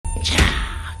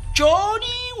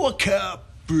Johnny Walker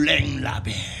Blank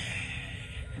Label.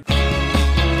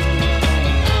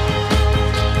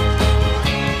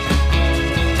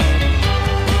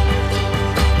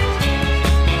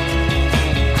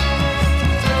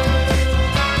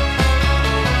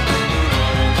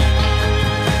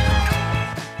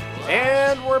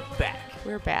 And we're back.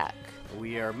 We're back.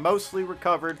 We are mostly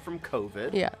recovered from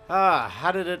COVID. Yeah.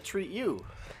 How did it treat you?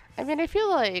 I mean, I feel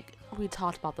like we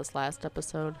talked about this last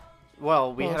episode.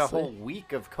 Well, we had a Mostly. whole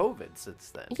week of COVID since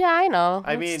then. Yeah, I know.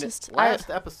 I It's mean, just, last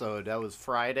episode, that was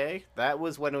Friday. That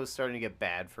was when it was starting to get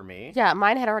bad for me. Yeah,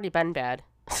 mine had already been bad.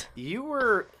 You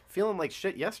were feeling like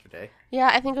shit yesterday. Yeah,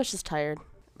 I think I was just tired.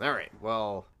 All right.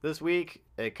 Well, this week,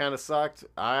 it kind of sucked.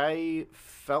 I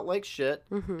felt like shit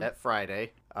at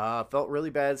Friday. Felt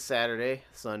really bad Saturday,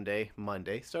 Sunday,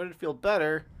 Monday. Started to feel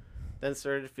better, then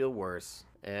started to feel worse.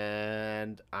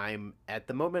 And I'm, at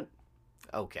the moment,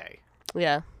 okay.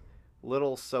 Yeah.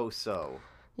 Little so-so.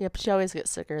 Yeah, but you always get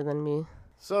sicker than me.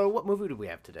 So, what movie do we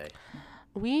have today?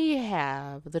 We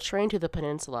have The Train to the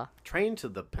Peninsula. Train to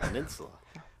the Peninsula.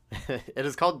 It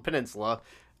is called Peninsula.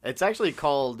 It's actually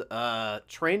called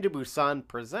Train to Busan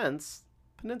Presents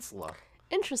Peninsula.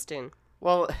 Interesting.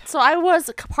 Well, So I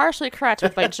was partially correct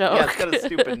with my joke. yeah, it's got a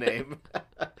stupid name.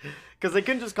 Because they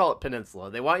couldn't just call it Peninsula.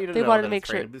 They want you to They know wanted that to make it's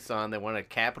Train to Busan. They want to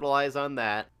capitalize on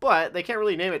that. But they can't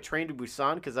really name it Train to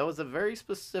Busan because that was a very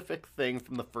specific thing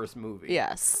from the first movie.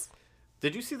 Yes.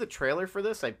 Did you see the trailer for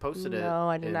this? I posted it. No,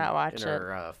 I did not watch in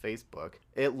our Facebook.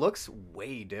 It looks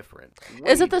way different.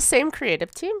 Is it the same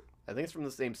creative team? I think it's from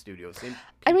the same studio. Same.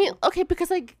 I mean, okay, because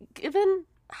like given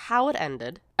how it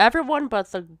ended, everyone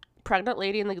but the pregnant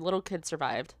lady and the little kid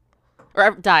survived, or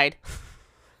died.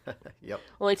 Yep.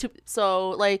 Only two. So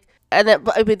like, and then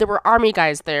but, I mean, there were army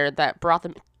guys there that brought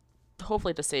them,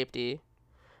 hopefully to safety.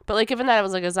 But like, given that it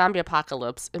was like a zombie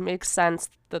apocalypse, it makes sense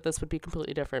that this would be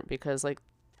completely different because like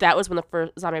that was when the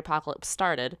first zombie apocalypse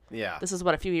started. Yeah. This is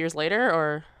what, a few years later,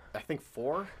 or I think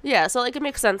 4. yeah. So like, it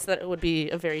makes sense that it would be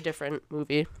a very different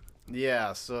movie.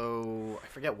 Yeah. So I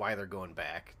forget why they're going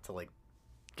back to like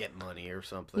get money or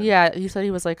something. Yeah, you said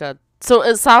he was like a. So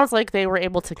it sounds like they were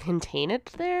able to contain it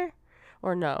there,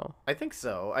 or no? I think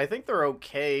so. I think they're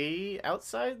okay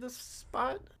outside this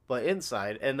spot, but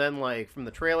inside. And then, like, from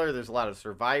the trailer, there's a lot of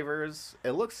survivors.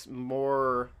 It looks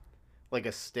more like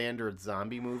a standard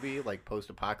zombie movie, like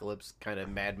post-apocalypse kind of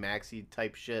Mad Maxy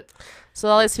type shit. So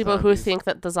all these With people who zombies. think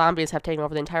that the zombies have taken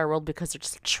over the entire world because they're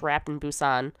just trapped in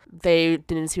Busan, they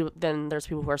didn't see. Then there's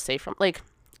people who are safe from like.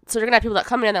 So you're gonna have people that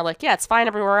come in and they're like, yeah, it's fine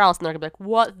everywhere else, and they're gonna be like,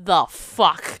 what the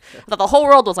fuck? I thought the whole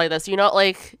world was like this, you know?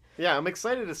 Like, Yeah, I'm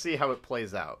excited to see how it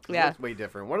plays out. 'Cause Yeah. It looks way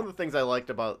different. One of the things I liked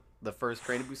about the first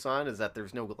Train to Busan is that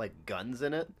there's no, like, guns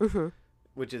in it.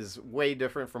 Which is way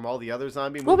different from all the other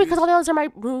zombie movies. well, because all the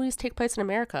other movies take place in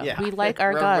America. Yeah. We like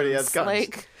our Where guns. everybody has guns.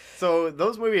 Like, So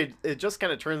those movies, it just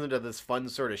kind of turns into this fun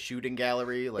sort of shooting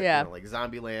gallery, like Yeah. you know, like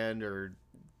Zombieland or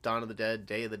Dawn of the Dead,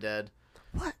 Day of the Dead.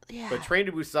 what? Yeah. But Train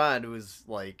to Busan was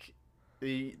like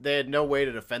they had no way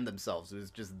to defend themselves. It was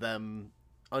just them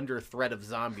under threat of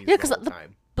zombies Yeah, the 'cause whole the-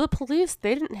 time. The police,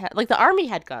 they didn't have like the army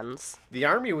had guns. The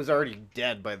army was already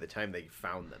dead by the time they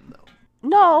found them, though.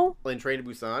 No. In Train to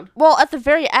Busan. Well, at the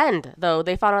very end, though,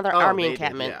 they found another Oh, army they did,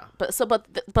 encampment. yeah.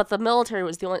 But the military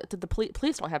was the only. Did the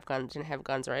police don't have guns? Didn't have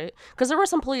guns, right? Because there were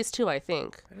some police too, I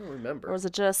think. I don't remember. Or was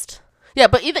it just? Yeah,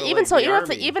 but even So, even like, so, the even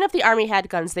army- even if the army had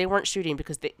guns, they weren't shooting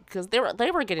because they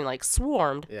were getting like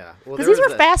swarmed. Yeah. Well, Because there these was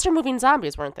were a- faster moving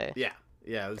zombies, weren't they? Yeah.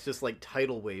 Yeah. It was just like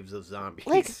tidal waves of zombies.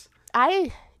 Like,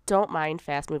 I don't mind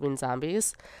fast moving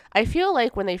zombies. I feel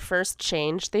like when they first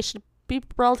changed, they should be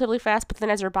relatively fast, but then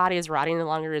as your body is rotting the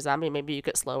longer you're a zombie, maybe you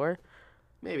get slower.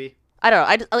 Maybe. I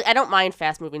don't know. I don't mind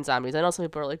fast moving zombies. I know some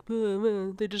people are like,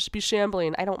 they just be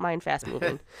shambling. I don't mind fast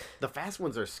moving. The fast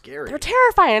ones are scary. They're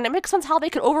terrifying, and it makes sense how they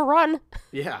could overrun.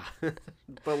 Yeah.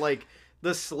 But like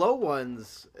the slow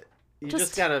ones, you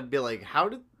just gotta be like, how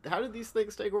did these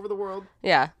things take over the world?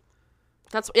 Yeah.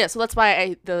 So that's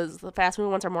why the fast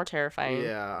moving ones are more terrifying.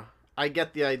 Yeah. I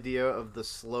get the idea of the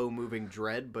slow moving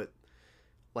dread, but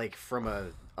like from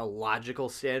a logical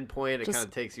standpoint, it Just- kind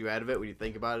of takes you out of it when you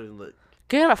think about it. And the,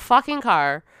 Get in a fucking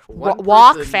car. one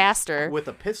Walk person faster. with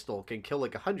a pistol can kill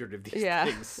like 100 of these Yeah.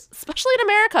 things. Especially in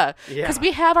America. Because Yeah.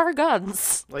 we have our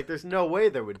guns. Like there's no way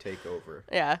they would take over.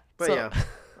 Yeah. But so, yeah,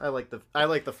 I like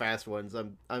the fast ones.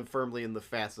 I'm firmly in the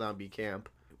fast zombie camp.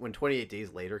 When 28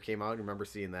 Days Later came out, I remember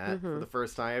seeing that for the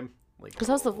first time. Like, Because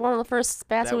that was one of the first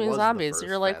fast that moving was the zombies. first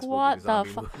You're like, fast-moving what the zombie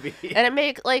fuck? movie. And it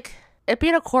make like it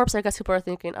being a corpse, I guess people are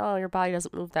thinking, oh, your body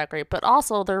doesn't move that great. But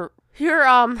also,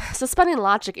 you're suspending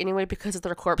logic anyway because of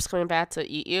their corpse coming back to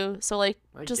eat you. So, like,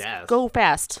 I just guess. go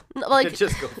fast. Like,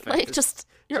 Just go fast. Like, you're Just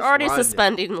already run,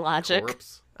 suspending logic.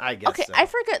 Corpse. I guess Okay, so. I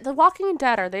forget. The Walking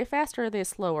Dead, are they fast or are they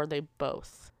slow? Or are they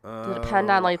both? Does it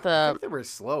depend on, like, I the... think they were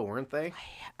slow, weren't they?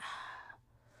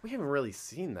 We haven't really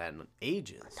seen that in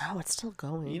ages. No, it's still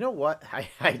going. You know what?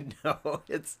 I know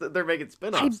they're making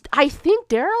spin-offs. I think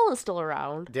Daryl is still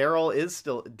around. Daryl is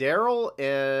still Daryl,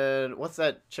 and what's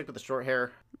that chick with the short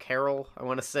hair? Carol, I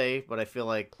want to say, but I feel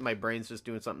like my brain's just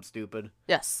doing something stupid.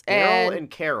 Yes, Daryl and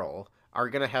Carol are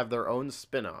gonna have their own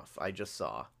spin-off. I just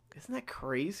saw. Isn't that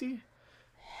crazy?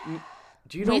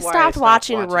 Do you know we why I stopped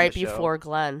watching right the show? before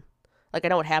Glenn. Like, I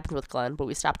know what happens with Glenn, but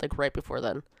we stopped, like, right before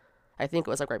then. I think it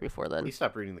was, like, right before then. You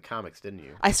stopped reading the comics, didn't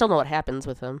you? I still know what happens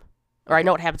with him. Or I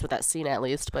know what happens with that scene, at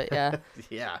least, but yeah.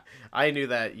 Yeah, I knew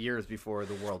that years before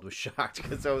the world was shocked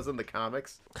because I was in the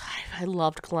comics. God, I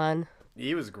loved Glenn.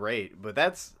 He was great, but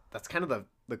that's kind of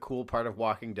the cool part of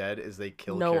Walking Dead is they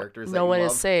kill characters that no you one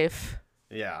love. is safe.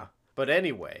 Yeah. But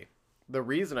anyway, the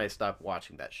reason I stopped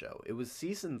watching that show, it was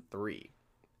season 3.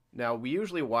 Now, we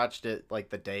usually watched it like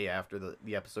the day after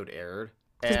the episode aired.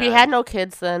 Because we had no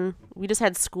kids then. We just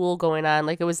had school going on.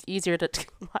 Like, it was easier to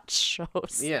watch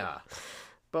shows. Yeah.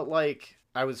 But, like,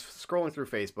 I was scrolling through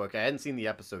Facebook. I hadn't seen the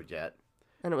episode yet.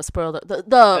 And it was spoiled.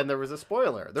 And there was a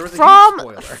spoiler. There was a from huge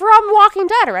spoiler. from Walking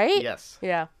Dead, right? Yes.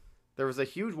 Yeah. There was a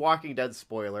huge Walking Dead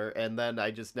spoiler, and then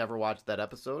I just never watched that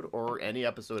episode or any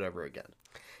episode ever again.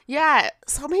 Yeah.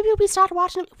 So maybe we stopped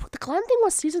watching it. The Glenn thing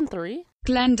was season 3?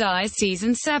 Glenn Dies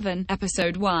Season 7,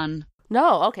 Episode 1.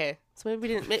 No. Okay. So maybe we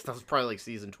didn't. That was probably like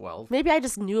season 12. Maybe I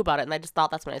just knew about it and I just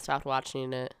thought that's when I stopped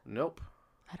watching it. Nope.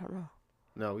 I don't know.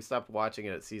 No, we stopped watching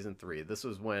it at season 3. This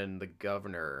was when the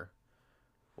governor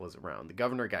was around. The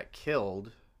governor got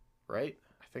killed, right?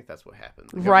 I think that's what happened.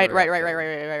 The Right. governor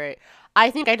got killed. I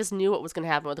think I just knew what was going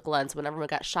to happen with Glenn. So when everyone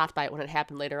got shot by it when it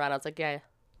happened later on, I was like, yeah,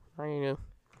 I knew.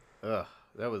 Ugh,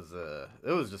 that was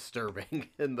it was disturbing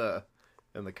in the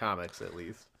comics at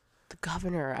least. The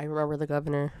governor. I remember the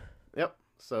governor. Yep.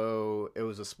 So it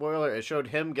was a spoiler. It showed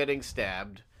him getting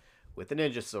stabbed with a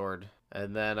ninja sword,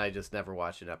 and then I just never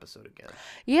watched an episode again.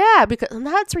 Yeah, and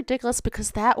that's ridiculous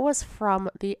because that was from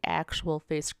the actual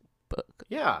Facebook.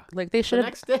 Yeah. Like they should The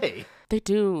have. next day. They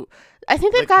do. I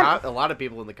think they've got. A lot of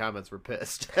people in the comments were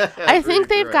pissed. I think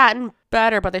they've gotten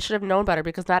better, but they should have known better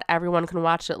because not everyone can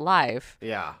watch it live.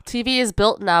 Yeah. TV is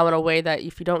built now in a way that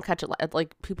if you don't catch it,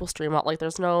 like people stream out. Like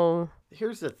there's no.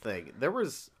 Here's the thing.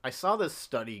 I saw this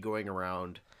study going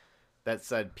around that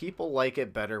said people like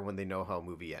it better when they know how a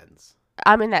movie ends.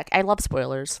 I'm in that. I love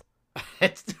spoilers.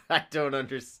 I don't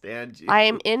understand you. I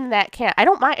am in that camp. I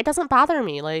don't mind. It doesn't bother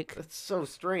me. Like That's so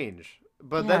strange.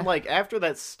 But Yeah. then, like, after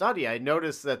that study, I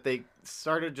noticed that they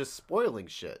started just spoiling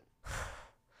shit.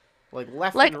 Like,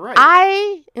 left like and right.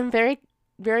 I am very,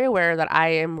 very aware that I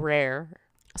am rare.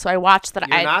 So I watch that.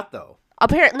 You're not, though.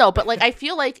 Apparently, no, but like I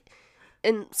feel like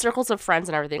in circles of friends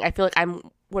and everything, I feel like I'm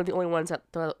one of the only ones that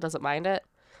doesn't mind it.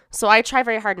 So I try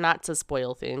very hard not to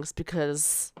spoil things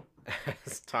because I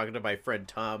was talking to my friend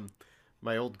Tom,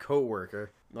 my old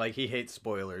coworker. Like, he hates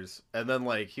spoilers. And then,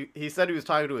 like, he said he was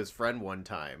talking to his friend one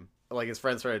time. Like, his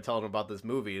friend started telling him about this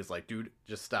movie. He's like, dude,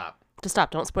 just stop. just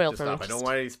stop. Don't spoil Just for me. stop. I don't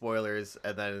want any spoilers.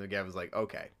 And then the guy was like,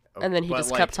 okay. And then he But,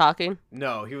 just like, kept talking.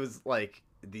 No, he was like,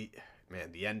 the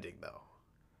ending, though.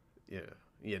 Yeah,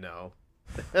 you know.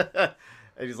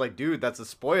 And he's like, dude, that's a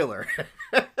spoiler.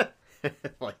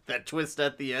 Like, that twist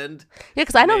at the end. Yeah,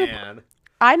 because I know Man.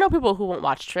 I know people who won't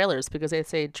watch trailers because they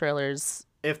say trailers.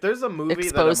 If there's a movie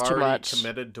that I'm Exposed too already much.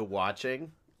 committed to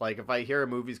watching, like if I hear a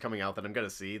movie's coming out that I'm going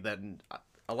to see, then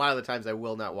a lot of the times I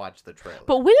will not watch the trailer.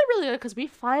 But we did really good because we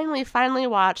finally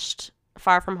watched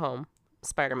Far From Home,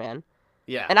 Spider-Man,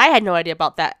 yeah. and I had no idea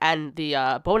about that and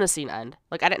the bonus scene end.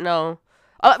 Like I didn't know.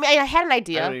 Oh, I mean, I had an I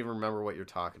idea. don't even remember what you're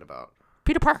talking about.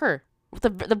 Peter Parker, the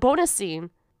bonus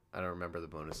scene. I don't remember the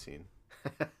bonus scene.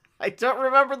 I don't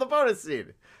remember the bonus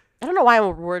scene. I don't know why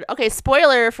I'm worried. Okay,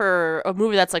 spoiler for a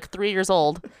movie that's like 3 years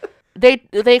old. They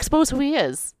expose who he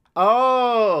is.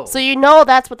 Oh. So you know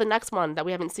that's what the next one that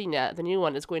we haven't seen yet, the new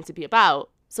one, is going to be about.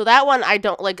 So that one I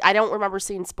don't remember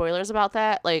seeing spoilers about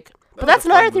that. Like, but That that's was a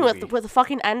fun another thing movie. with the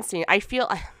fucking end scene. I feel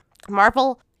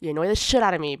Marvel, you annoy the shit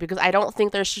out of me because I don't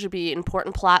think there should be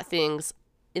important plot things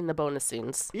in the bonus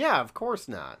scenes. Yeah, of course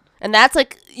not. And that's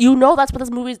like, that's what the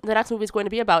next movie is going to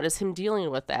be about, is him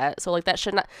dealing with that. So like that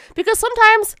should not, because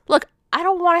sometimes, look, I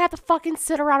don't want to have to fucking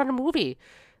sit around in a movie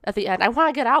at the end. I want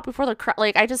to get out before the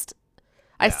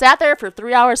I sat there for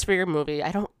 3 hours for your movie.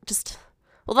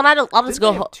 Well, then I'll just Didn't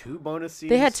go. they have 2 bonus scenes?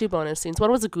 They had 2 bonus scenes.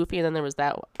 One was a goofy, and then there was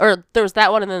that one. Or there was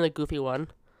that one, and then the goofy one.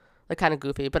 Like, kind of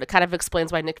goofy, but it kind of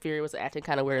explains why Nick Fury was acting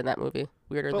kind of weird in that movie.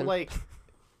 Weirder But than... like,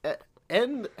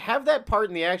 and have that part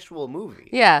in the actual movie.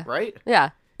 Yeah. Right? Yeah.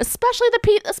 Especially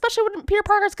when Peter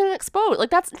Parker's getting exposed. Like,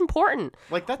 that's important.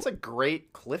 Like, that's a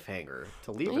great cliffhanger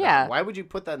to leave it Yeah. on. Why would you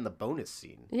put that in the bonus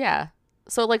scene? Yeah.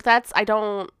 So, like,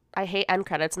 I hate end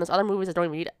credits, and there's other movies that don't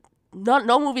even need...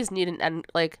 No movies need an end...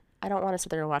 Like, I don't want to sit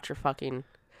there and watch your fucking...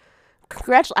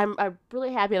 I'm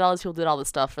really happy that all these people did all this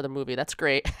stuff for the movie. That's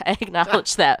great. I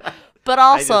acknowledge that. But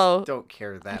also... I just don't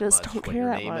care that I just much don't what care your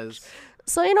that name much. is.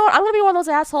 So, you know what? I'm going to be one of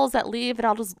those assholes that leave, and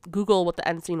I'll just Google what the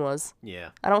end scene was. Yeah.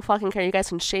 I don't fucking care. You guys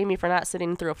can shame me for not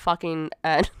sitting through a fucking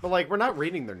end. But, like, we're not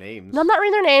reading their names. No, I'm not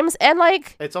reading their names, and,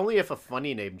 like... It's only if a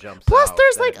funny name jumps Plus, out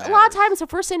there's, that like, it a lot of matters. times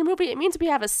if we're seeing a movie, it means we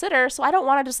have a sitter, so I don't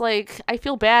want to just, like... I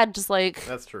feel bad just, like...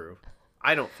 That's true.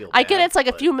 I don't feel I get bad, it's, like,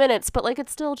 a but- few minutes, but, like,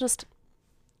 it's still just...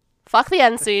 Fuck the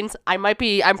end scenes. I'm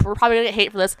probably gonna get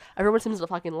hate for this. Everyone seems to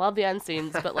fucking love the end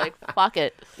scenes, but, like, fuck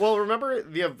it. Well, remember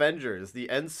the Avengers, the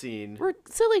end scene We're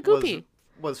silly, goofy.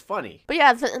 was funny. But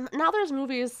yeah, now there's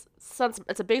movies, since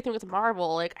it's a big thing with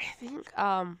Marvel, like, I think,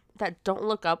 that Don't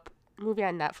Look Up movie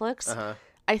on Netflix, Uh-huh.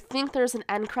 I think there's an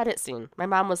end credit scene. My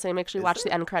mom was saying make sure you Is watch the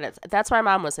there? end credits. That's what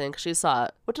my mom was saying, because she saw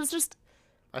it, which is just,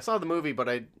 I saw the movie, but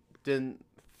I didn't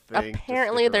think to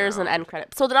apparently stick there's an around. end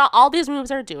credit. So that all these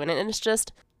movies are doing it, and it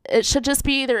should just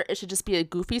be a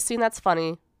goofy scene that's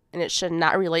funny, and it should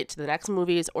not relate to the next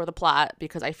movies or the plot,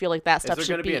 because I feel like that Is stuff there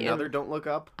should going to be in- another Don't Look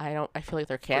Up? I feel like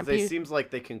there 'Cause can't it be. seems like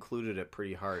they concluded it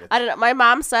pretty hard. I don't know. My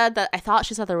mom said that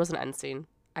she said there was an end scene.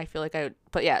 I feel like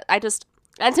but yeah,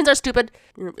 end scenes are stupid.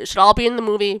 It should all be in the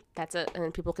movie. That's it. And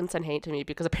then people can send hate to me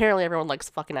because apparently everyone likes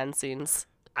fucking end scenes.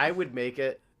 I would make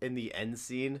it in the end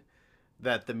scene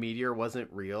that the meteor wasn't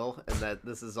real and that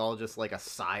this is all just like a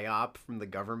psyop from the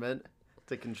government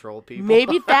to control people.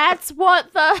 Maybe that's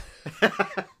what the...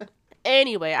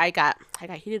 Anyway, I got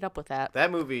heated up with that.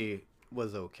 That movie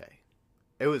was okay.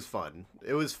 It was fun.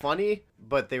 It was funny,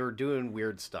 but they were doing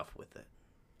weird stuff with it.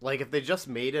 Like, if they just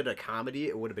made it a comedy,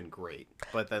 it would have been great.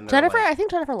 But then they're Jennifer, like, I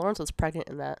think Jennifer Lawrence was pregnant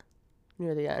in that.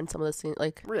 Near the end, some of the scenes.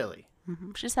 Like, really?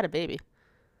 she just had a baby.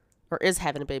 Or is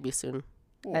having a baby soon.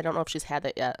 I don't know if she's had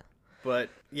that yet. But,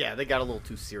 yeah, they got a little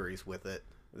too serious with it.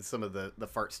 With some of the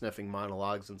fart-sniffing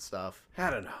monologues and stuff. I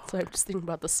don't know. So I'm just thinking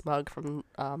about the smug from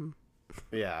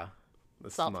Yeah. The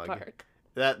South smug. Park.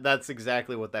 That's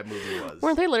exactly what that movie was.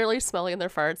 Weren't they literally smelling their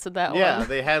farts in that Yeah, one?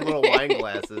 they had little wine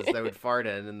glasses that would fart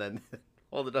in and then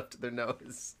hold it up to their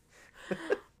nose.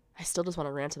 I still just want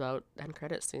to rant about end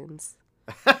credit scenes.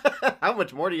 How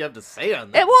much more do you have to say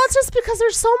on that? Well, it's just because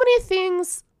there's so many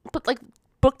things, but like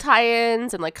book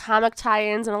tie-ins and like comic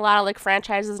tie-ins and a lot of like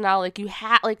franchises now. Like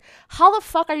how the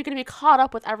fuck are you gonna be caught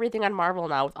up with everything on Marvel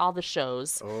now with all the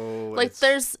shows? Oh, Like it's-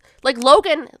 there's like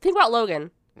Logan. Think about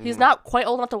Logan. He's not quite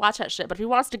old enough to watch that shit, but if he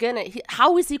wants to get in it,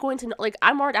 how is he going to know? Like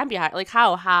I'm behind. Like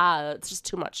how? It's just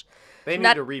too much. they need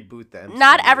not- to reboot the MCU.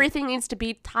 Not everything needs to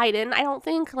be tied in. I don't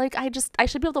think. Like I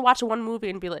should be able to watch one movie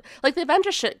and be like the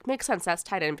Avengers shit makes sense. That's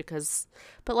tied in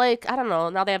but like I don't know.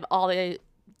 Now they have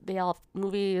they all have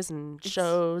movies and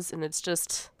shows, and it's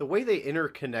just The way they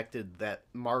interconnected that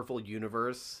Marvel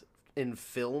universe in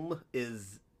film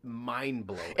is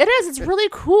mind-blowing. it is. It's really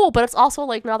cool, but it's also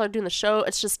like now they're doing the show.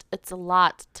 It's a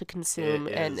lot to consume,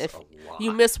 It and is if a lot.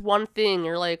 you miss one thing,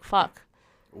 you're like fuck.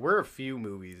 We're a few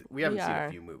movies. We haven't seen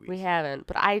a few movies. We haven't,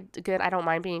 but I don't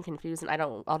mind being confused, and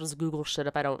I'll just Google shit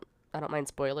if I don't mind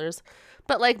spoilers.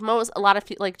 But like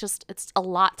it's a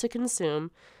lot to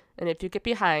consume, and if you get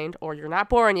behind or you're not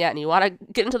born yet and you want to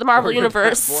get into the Marvel Or you're not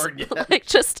universe, born yet. like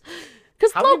just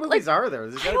because How many movies are there?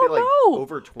 There's I gotta don't be like know.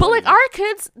 over 20. But like our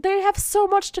kids, they have so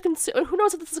much to consume. And who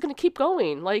knows if this is going to keep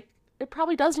going? Like it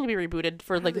probably does need to be rebooted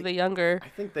for like the younger. I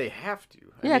think they have to.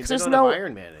 Yeah, 'cause they there's don't no- have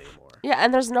Iron Man anymore. Yeah,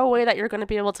 and there's no way that you're going to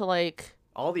be able to like.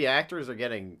 All the actors are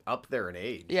getting up there in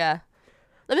age. Yeah.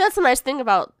 I mean, that's the nice thing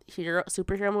about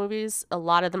superhero movies. A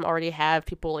lot of them already have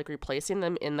people like replacing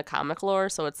them in the comic lore,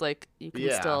 so it's like you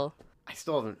can still. I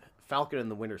still haven't. Falcon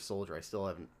and the Winter Soldier. I still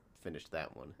haven't finished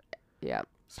that one. Yeah,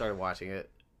 Started watching it.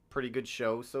 Pretty good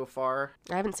show so far.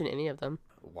 I haven't seen any of them.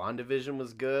 WandaVision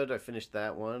was good. I finished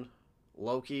that one.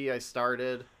 Loki, I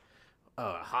started.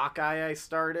 Hawkeye, I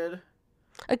started.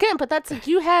 Again, but that's like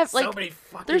you have like so many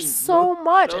fucking there's so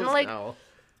much, and shows like now.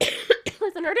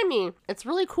 like the nerd in me, it's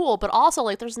really cool, but also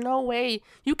like there's no way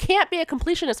you can't be a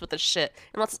completionist with this shit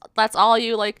unless that's all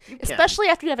you like. can. Especially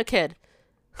after you have a kid.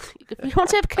 If you want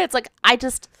to have kids, like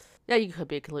yeah, you could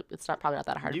be. It's probably not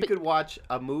that hard. You but could watch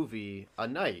a movie a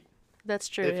night. That's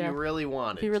true. if yeah. you really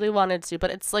wanted. If you really wanted to,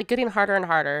 but it's like getting harder and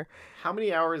harder. How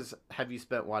many hours have you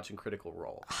spent watching Critical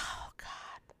Role? Oh God.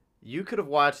 You could have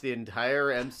watched the entire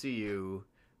MCU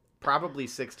probably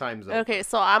 6 times over. Okay,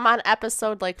 so I'm on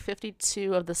episode like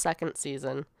 52 of the second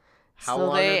season. How so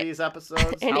long are these episodes?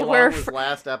 How anywhere long was fr-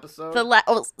 last episode?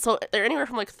 So they're anywhere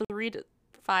from like 3 to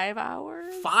 5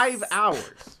 hours. 5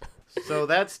 hours. So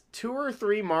that's 2 or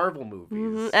 3 Marvel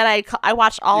movies. And I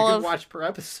watched all you of can watch per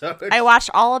episode. I watched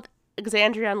all of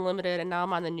Exandria Unlimited, and now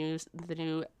I'm on the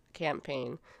new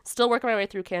campaign. Still working my way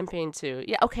through campaign 2.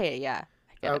 Yeah, okay, yeah.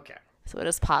 I get it. Okay. So it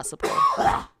is possible.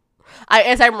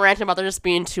 As I'm ranting about there just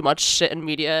being too much shit in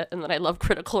media, and that I love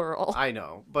Critical Role. I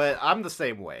know, but I'm the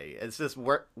same way. It's just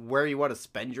where you want to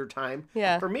spend your time.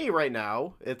 Yeah. For me right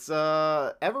now, it's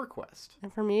EverQuest.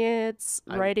 And for me, it's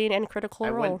writing and Critical I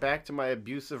Role. went back to my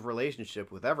abusive relationship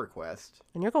with EverQuest.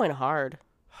 And you're going hard.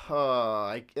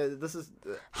 This is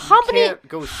How you many? can't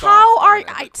go soft How on are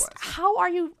EverQuest. How are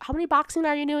you? How many boxing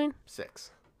are you doing?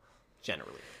 6,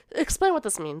 generally. Explain what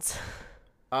this means.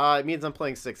 It means I'm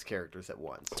playing 6 characters at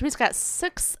once. So he's got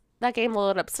that game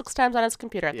loaded up 6 times on his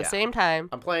computer at the same time.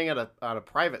 I'm playing on a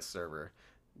private server.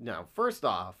 Now, first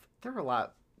off, there are a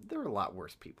lot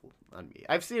worse people on me.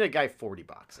 I've seen a guy 40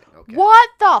 boxing. Okay. What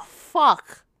the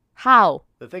fuck? How?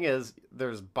 The thing is,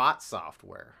 there's bot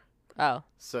software. Oh.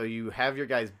 So you have your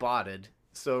guys botted.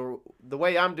 So the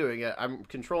way I'm doing it, I'm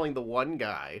controlling the one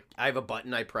guy. I have a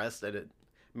button I press that it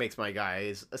makes my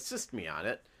guys assist me on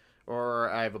it. Or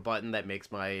I have a button that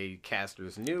makes my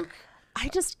casters nuke.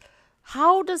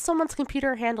 How does someone's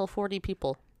computer handle 40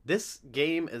 people? This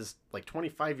game is like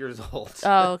 25 years old.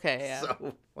 Oh, okay, yeah.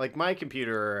 So, like, my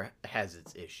computer has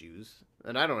its issues.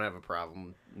 And I don't have a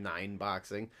problem 9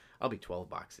 boxing. I'll be 12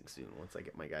 boxing soon once I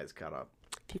get my guys caught up.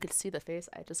 If you could see the face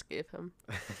I just gave him.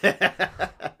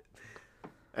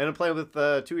 And I'm playing with 2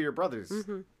 of your brothers,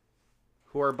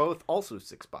 who are both also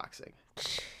 6 boxing.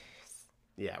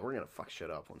 Yeah, we're gonna fuck shit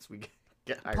up once we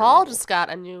get higher Paul level. just got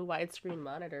a new widescreen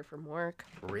monitor from work.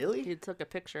 Really? He took a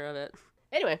picture of it.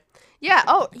 Anyway, yeah.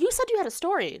 Oh, you said you had a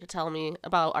story to tell me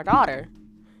about our daughter.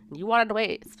 You wanted to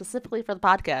wait specifically for the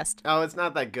podcast. Oh, it's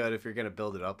not that good if you're gonna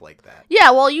build it up like that.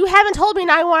 Yeah, well, you haven't told me,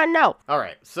 and I want to know. All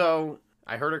right, so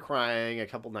I heard her crying a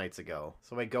couple nights ago.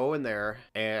 So I go in there,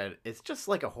 and it's just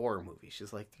like a horror movie.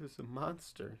 She's like, "There's a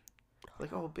monster."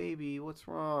 Like, "Oh, baby, what's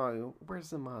wrong?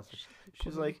 Where's the monster?"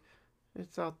 She's like,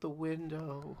 "It's out the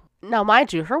window." Now,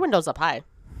 mind you, her window's up high.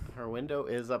 Her window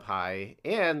is up high,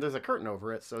 and there's a curtain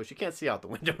over it, so she can't see out the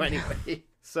window anyway.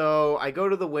 So I go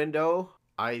to the window.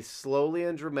 I slowly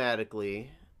and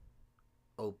dramatically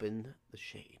open the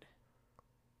shade.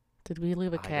 Did we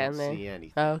leave a I cat don't in there? see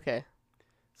anything. Oh, okay.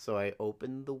 So I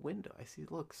open the window. I see,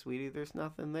 look, sweetie, there's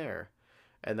nothing there.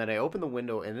 And then I open the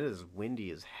window, and it is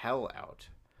windy as hell out.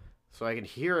 So I can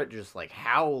hear it just like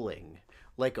howling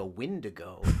like a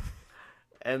Wendigo.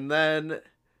 And then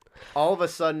all of a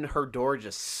sudden, her door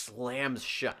just slams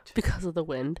shut. Because of the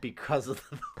wind. Because of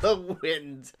the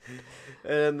wind.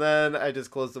 And then I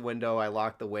just close the window. I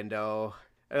lock the window.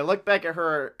 And I look back at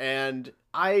her, and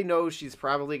I know she's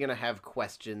probably going to have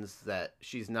questions that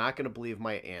she's not going to believe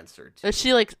my answer to. Is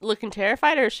she, like, looking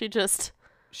terrified, or is she just...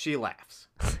 She laughs.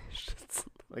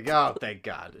 Like, oh, thank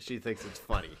God. She thinks it's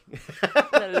funny.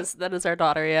 that is our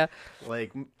daughter, yeah.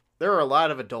 Like, there are a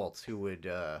lot of adults who would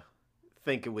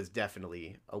think it was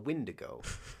definitely a Wendigo.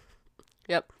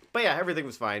 Yep. But yeah, everything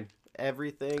was fine.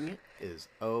 Everything is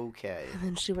okay. And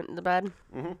then she went into bed.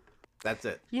 That's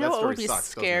it. You That know what story would be sucks,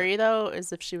 doesn't it? scary, though,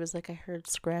 is if she was like, I heard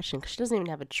scratching. 'Cause she doesn't even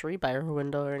have a tree by her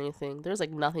window or anything. There's,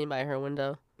 like, nothing by her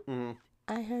window. Mhm.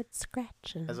 I heard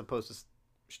scratching. As opposed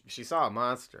to, she saw a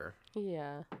monster.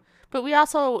 Yeah. But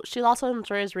she also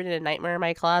enjoys reading A Nightmare in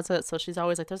My Closet, so she's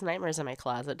always like, there's nightmares in my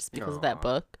closet just because of that Aw.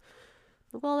 book.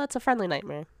 Well, that's a friendly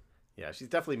nightmare. Yeah, she's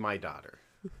definitely my daughter.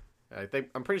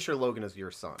 I'm pretty sure Logan is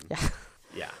your son. Yeah.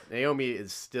 Yeah, Naomi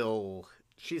is still.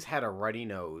 She's had a runny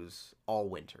nose all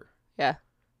winter, Yeah.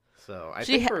 so I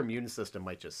She think her immune system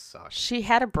might just suck. She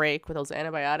had a break with those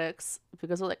antibiotics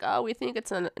because they're like, oh, we think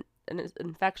it's an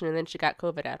infection, and then she got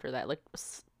COVID after that. Like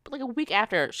a week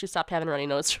after she stopped having a runny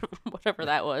nose from whatever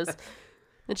that was.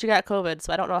 Then she got COVID,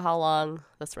 so I don't know how long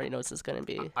this runny nose is going to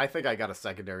be. I think I got a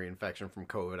secondary infection from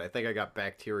COVID. I think I got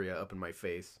bacteria up in my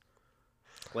face.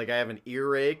 Like, I have an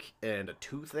earache and a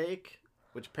toothache,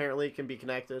 which apparently can be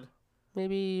connected.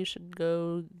 Maybe you should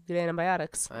go get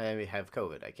antibiotics. I have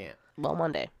COVID. I can't. Well,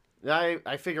 Monday.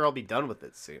 I figure I'll be done with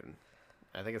it soon.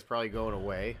 I think it's probably going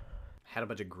away. Had a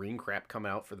bunch of green crap come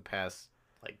out for the past,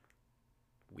 like,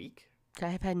 week.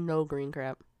 I've had no green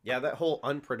crap. Yeah, that whole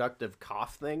unproductive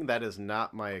cough thing, that is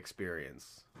not my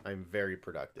experience. I'm very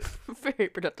productive. Very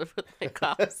productive with my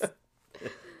coughs.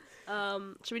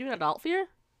 Should we do an adult fear?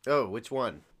 Oh, which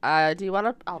one? Do you want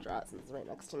to? I'll draw it since it's right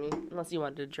next to me. Unless you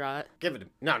wanted to draw it. Give it to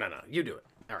me. No. You do it.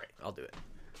 All right, I'll do it.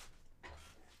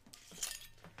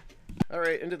 All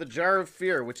right, into the jar of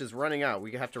fear, which is running out.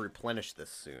 We have to replenish this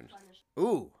soon.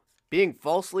 Ooh, being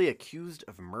falsely accused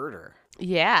of murder.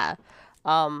 Yeah.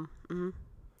 All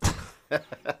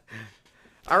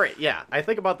right, yeah, I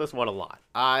think about this one a lot.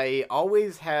 I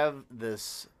always have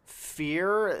this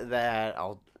fear that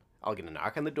I'll get a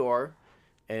knock on the door,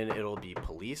 and it'll be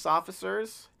police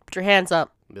officers. Put your hands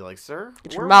up. I'll be like, sir,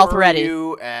 Get your mouth ready.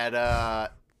 You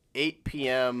at 8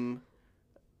 p.m.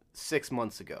 6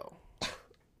 months ago.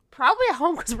 Probably at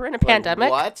home because we're in a Like,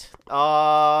 pandemic. What?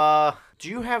 Do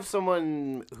you have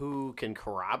someone who can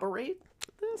corroborate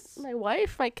this? My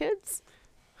wife, my kids.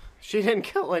 She didn't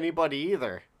kill anybody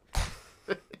either.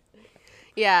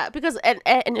 Yeah, because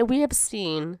and we have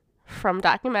seen from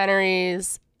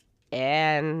documentaries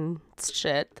and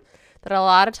shit that a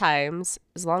lot of times,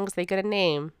 as long as they get a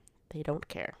name, they don't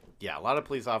care. Yeah, a lot of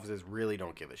police officers really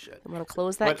don't give a shit. I'm gonna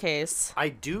close that But case. I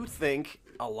do think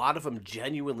a lot of them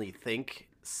genuinely think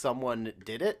someone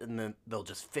did it, and then they'll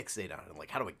just fixate on it. Like,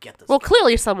 how do I get this? Well, guy?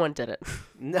 clearly someone did it.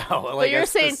 No, like But you're a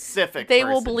saying specific they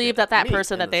will person believe did it. that Me,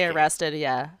 person in that they this case. arrested.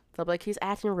 Yeah, they'll be like, he's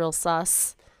acting real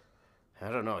sus. I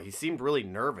don't know. He seemed really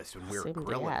nervous when we were Seemed-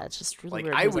 grilling. yeah, him. it's just really Like,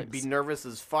 weird. I He's would like, be nervous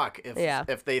as fuck if Yeah.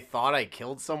 they thought I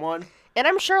killed someone. And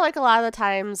I'm sure, like, a lot of the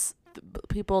times,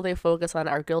 people they focus on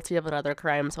are guilty of another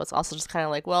crime, so it's also just kind of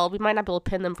like, well, we might not be able to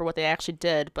pin them for what they actually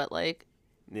did, but, like...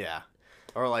 Yeah.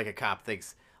 Or, like, a cop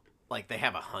thinks, like, they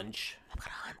have a hunch. I've got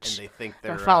a hunch. And they think I'm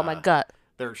gonna they're... follow my gut.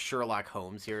 They're Sherlock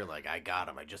Holmes here. Like, I got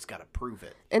him. I just got to prove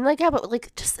it. And, like, yeah, but,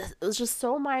 like, just it was just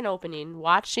so mind-opening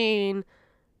watching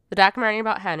the documentary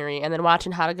about Henry and then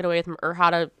watching How to Get Away with... Or How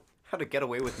to... How to get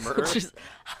away with murder. just,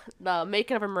 the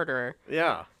making of a murderer.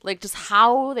 Yeah. Like, just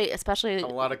how they, especially A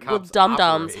lot of cops with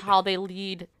dum-dums, operate. how they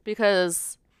lead.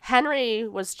 Because Henry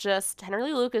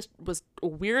Lee Lucas was a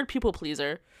weird people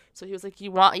pleaser. So he was like,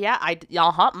 you want, yeah,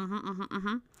 y'all, huh?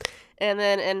 And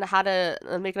then in How to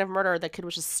Making of a Murderer, that kid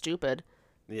was just stupid.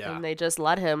 Yeah. And they just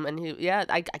let him, and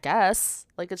I guess.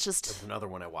 Like, it's just... There's another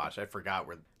one I watched. I forgot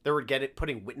where they were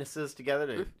putting witnesses together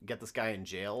to get this guy in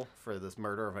jail for this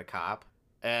murder of a cop.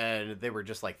 And they were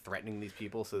just, like, threatening these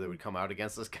people so they would come out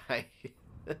against this guy.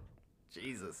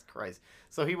 Jesus Christ.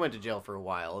 So he went to jail for a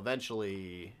while.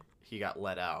 Eventually, he got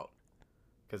let out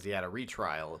because he had a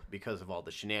retrial because of all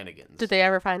the shenanigans. Did they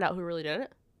ever find out who really did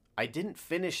it? I didn't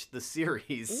finish the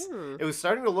series. Mm. It was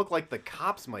starting to look like the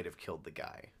cops might have killed the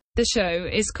guy. The show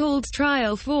is called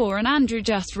Trial 4 and Andrew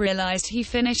just realized he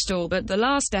finished all but the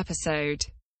last episode.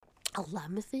 A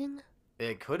Lem thing?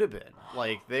 It could have been.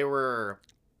 Like, they were...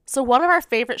 So one of our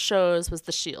favorite shows was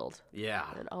The Shield. Yeah.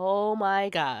 And oh my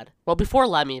god. Well, before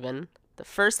Lem even, the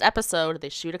first episode, they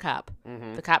shoot a cop.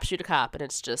 Mm-hmm. The cops shoot a cop, and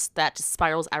it's just, that just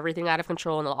spirals everything out of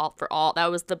control, and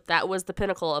that was the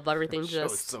pinnacle of everything. The show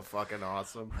was Just so fucking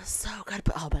awesome. so good.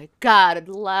 But oh my god,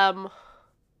 Lem.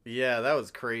 Yeah, that was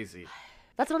crazy.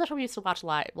 That's another show we used to watch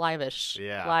live-ish.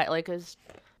 Yeah. Like, it's...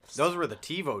 Those were the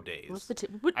TiVo days. What's the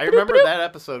I remember that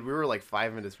episode. We were like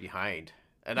 5 minutes behind.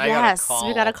 And I yes, got a call.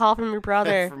 we got a call from your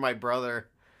brother. from my brother.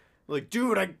 Like,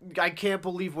 dude, I can't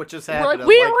believe what just We're happened. like, I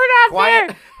was we're not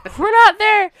quiet. there. We're not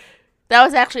there. That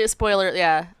was actually a spoiler.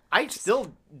 Yeah. I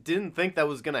still didn't think that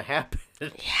was gonna happen.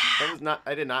 Yeah.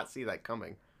 I did not see that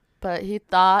coming. But he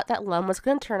thought that Lem was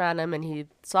going to turn on him, and he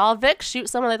saw Vic shoot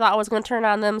someone they thought was going to turn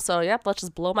on them. So, yep, let's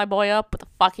just blow my boy up with a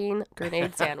fucking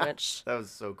grenade sandwich. That was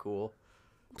so cool.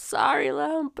 I'm sorry,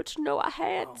 Lem, but you know I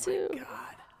had to. God.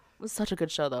 It was such a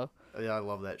good show, though. Yeah, I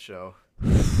love that show.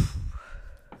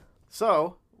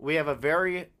 So, we have a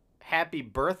very happy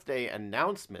birthday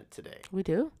announcement today We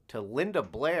do? to Linda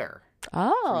Blair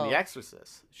Oh. from The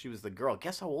Exorcist. She was the girl.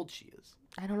 Guess how old she is?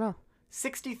 I don't know.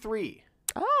 63.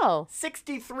 Oh.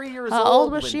 63 years How old.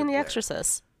 old was she Linda in The Blair.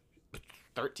 Exorcist?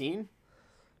 13?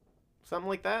 Something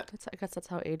like that? I guess that's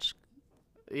how age...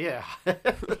 Yeah. Fuck,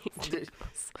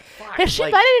 Has she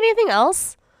like, been in anything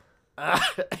else?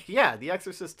 yeah, The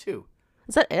Exorcist 2.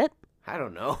 Is that it? I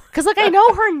don't know. Because, like, I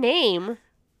know her name.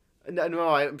 No,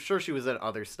 I'm sure she was in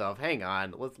other stuff. Hang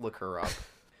on. Let's look her up.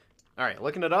 All right,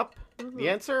 looking it up. The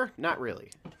answer? Not really.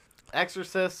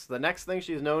 Exorcist. The next thing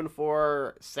she's known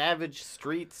for, Savage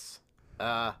Streets,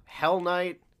 Hell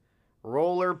Night,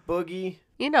 Roller Boogie.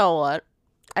 You know what?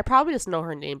 I probably just know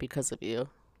her name because of you.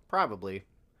 Probably.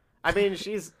 I mean,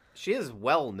 she is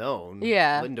well known.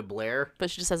 Yeah. Linda Blair. But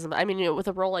she just doesn't... I mean, you know, with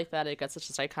a role like that, it gets it's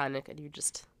just iconic, and you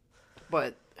just...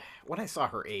 But when I saw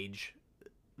her age,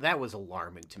 that was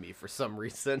alarming to me for some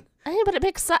reason. I mean, but it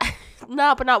makes sense.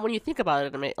 No, but not when you think about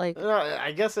it. I mean, like,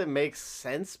 I guess it makes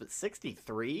sense, but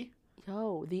 63?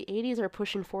 yo, the 80s are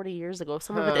pushing 40 years ago.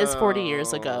 Some of it is 40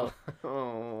 years ago.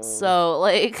 Oh. So,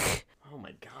 like, Oh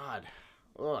my god.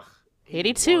 Ugh.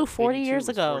 82, 40 82 years was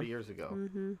ago. 40 years ago.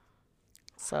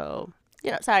 so,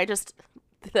 sorry, just,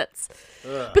 that's,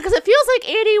 Ugh. because it feels like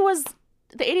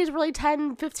the 80s were really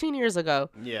 10, 15 years ago.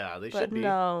 Yeah, they But should be.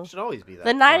 no. Should always be that.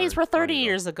 The 90s far were 30 ago.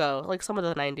 years ago. Like, some of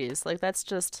the 90s. Like, that's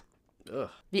just, Ugh.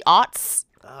 the aughts,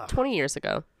 Ugh. 20 years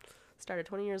ago. Started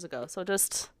 20 years ago. So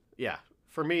just, Yeah.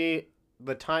 For me,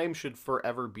 the time should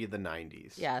forever be the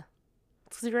 90s. yeah.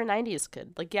 Because you're a 90s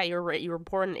kid. Like, yeah, you were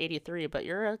born in 83, but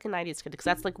you're like a 90s kid because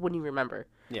that's like when you remember.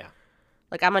 Yeah.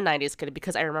 Like, I'm a 90s kid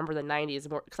because I remember the 90s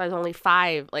more because I was only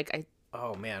 5. Like,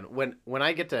 Oh man, when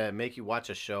I get to make you watch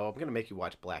a show, I'm gonna make you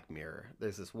watch Black Mirror.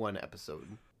 There's this one episode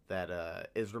that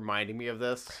is reminding me of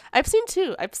this. I've seen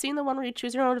 2. I've seen the one where you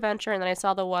choose your own adventure, and then I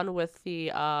saw the one with the,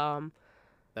 That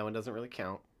one doesn't really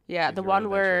count. yeah, Choose the Your one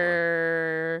Own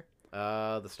Adventure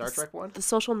where, The Star Trek one? the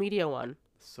social media one,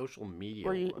 Social media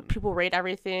where one. people rate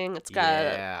everything. It's got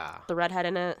Yeah. the redhead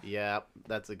in it. Yeah,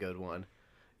 that's a good one.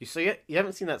 You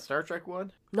haven't seen that Star Trek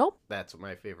one? Nope. That's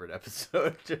my favorite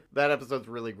episode. That episode's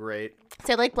really great.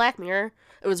 See, I like Black Mirror.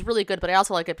 It was really good, but I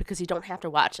also like it because you don't have to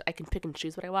watch it. I can pick and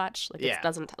choose what I watch. Like, Yeah. it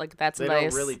doesn't, like, that's They nice.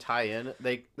 don't really tie in.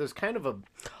 There's kind of a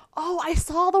Oh, I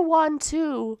saw the one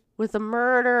too with the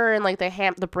murder and like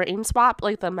the brain swap,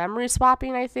 like the memory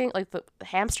swapping. I think like the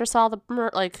hamster saw the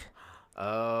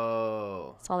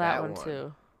saw that one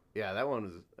too. Yeah, that one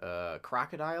was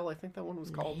Crocodile. I think that one was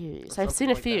called. or So I've seen something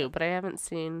a like few, that. but I haven't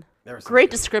seen. There was some Great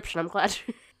good description. I'm glad.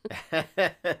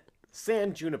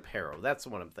 San Junipero. That's the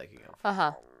one I'm thinking of.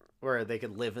 Uh-huh. Where they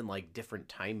could live in like different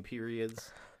time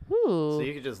periods. Ooh. So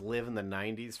you could just live in the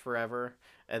 90s forever,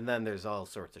 and then there's all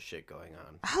sorts of shit going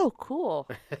on. Oh, cool.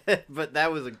 But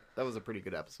that was a pretty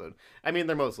good episode. I mean,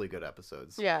 they're mostly good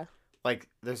episodes. Yeah. Like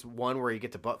there's one where you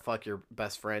get to butt fuck your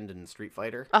best friend in Street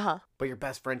Fighter, Uh-huh. but your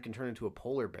best friend can turn into a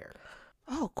polar bear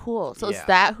Oh, cool. So Yeah. is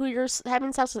that who you're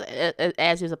having sex with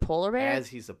as he's a polar bear? as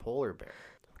he's a polar bear.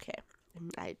 Okay.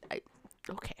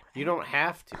 Okay. You don't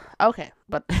have to. Okay.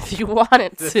 But if you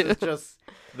wanted This to. is just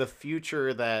the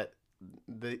future that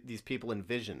these people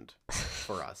envisioned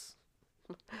for us.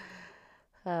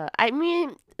 I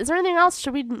mean, is there anything else?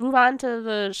 Should we move on to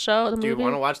the show, the Do you movie?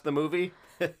 want to watch the movie?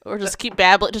 Or just keep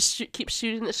babbling, keep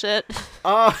shooting the shit?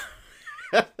 Uh,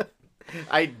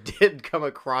 I did come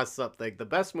across something. The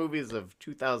best movies of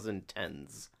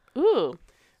 2010s. Ooh.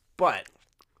 But,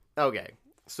 okay.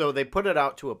 So they put it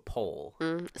out to a poll.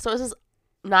 So this is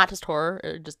not just horror,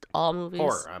 or just all movies?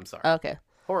 Horror, I'm sorry. Okay.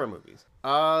 Horror movies.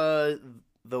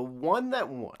 The one that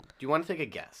won. Do you want to take a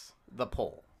guess? The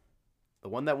poll. The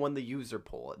one that won the user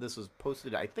poll. This was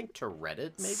posted, I think, to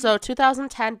Reddit, maybe? So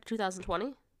 2010 to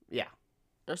 2020? Yeah.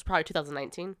 It was probably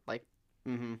 2019. Like,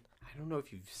 Mm-hmm. I don't know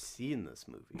if you've seen this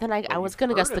movie. then I but was you've going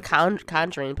to guess heard the of this movie.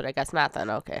 Conjuring, but I guess not then.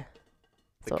 Okay.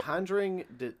 The So, Conjuring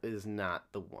is not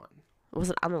the one. was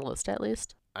it on the list at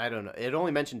least? I don't know. It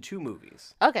only mentioned 2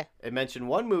 movies. Okay. It mentioned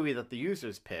one movie that the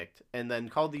users picked, and then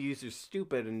called the users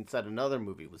stupid and said another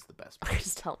movie was the best. Okay,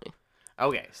 just tell me.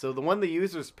 Okay, so the one the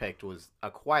users picked was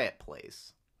A Quiet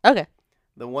Place. Okay.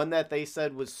 The one that they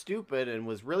said was stupid and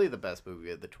was really the best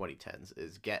movie of the 2010s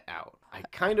is Get Out. I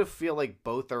kind of feel like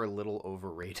both are a little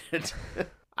overrated.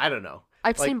 I don't know.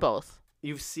 I've Like- seen both.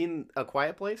 You've seen A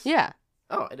Quiet Place? Yeah.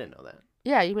 Oh, I didn't know that.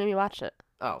 Yeah, you made me watch it.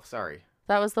 Oh, sorry.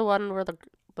 That was the one where the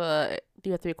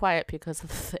you have to be quiet because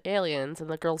of the aliens and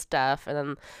the girl's deaf, and then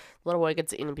the little boy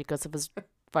gets eaten because of his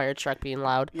fire truck being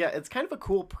loud. Yeah, it's kind of a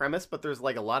cool premise, but there's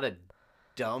like a lot of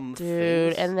dumb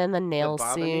Dude, things. and then the nail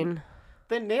bother me. scene.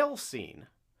 The nail scene.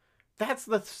 That's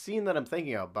the scene that I'm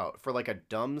thinking about for like a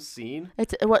dumb scene.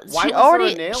 It's what Why she was there a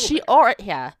already nail she there? already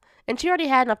yeah, and she already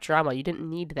had enough drama. You didn't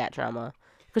need that drama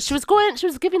because she was going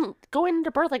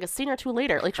into birth like a scene or two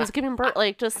later. Like she was giving birth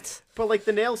like just But like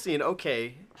the nail scene,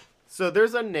 okay. So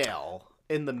there's a nail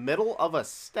in the middle of a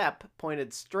step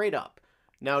pointed straight up.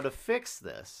 Now to fix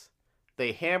this,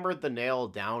 they hammered the nail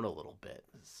down a little bit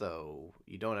so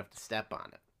you don't have to step on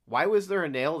it. Why was there a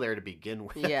nail there to begin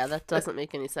with? yeah, that doesn't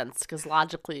make any sense because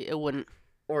logically it wouldn't.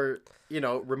 Or,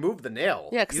 remove the nail.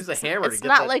 Yeah, 'cause use a it's, hammer it's to get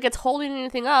not that. like it's holding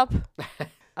anything up.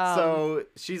 So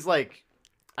she's like,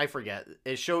 I forget.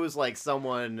 It shows like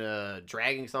someone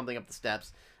dragging something up the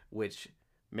steps, which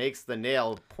makes the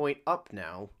nail point up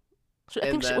now. I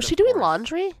and think then, was of she doing course,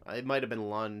 laundry? It might have been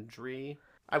laundry.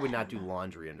 I would not do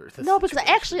laundry under this. No, because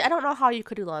situation. actually I don't know how you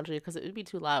could do laundry because it would be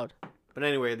too loud. But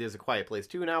anyway, there's A Quiet Place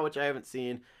 2 now, which I haven't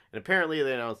seen, and apparently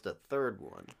they announced a third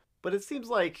one. But it seems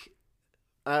like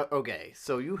Okay,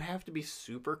 so you have to be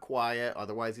super quiet,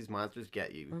 otherwise these monsters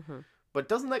get you. Mm-hmm. But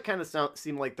doesn't that kind of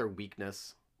seem like their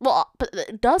weakness? Well, but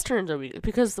it does turn into a weakness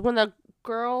because when the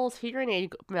girl's hearing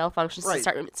aid malfunctions to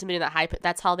start emitting that high pitch,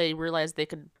 that's how they realized they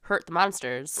could hurt the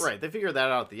monsters. Right, they figured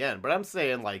that out at the end. But I'm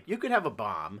saying, like, you could have a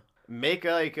bomb, make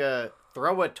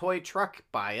throw a toy truck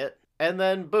by it, and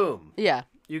then boom. Yeah.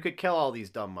 You could kill all these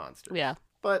dumb monsters. Yeah.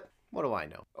 But what do I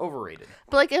know? Overrated.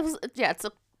 But like it's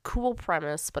a cool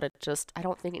premise, but I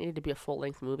don't think it needed to be a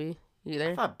full-length movie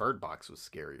either. I thought Bird Box was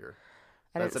scarier.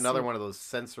 I That's didn't another see- one of those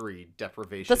sensory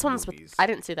deprivation This one's movies. with I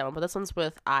didn't see that one, but this one's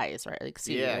with eyes, right? Like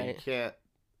see, yeah, right? you can't.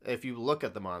 If you look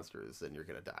at the monsters, then you're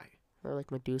gonna die. Or like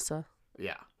Medusa.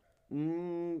 Yeah.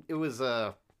 It was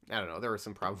I don't know. There were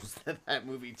some problems with that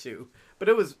movie too, but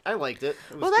I liked it.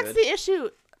 It was Well, that's good. the issue.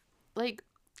 Like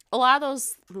a lot of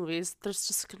those movies, there's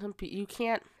just gonna be you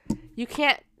can't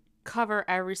cover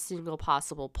every single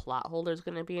possible plot hole there's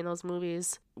gonna be in those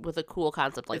movies with a cool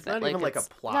concept like It's that. not even like a it's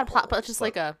plot not a plot, hole, but it's just but-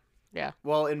 like a yeah.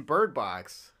 Well, in Bird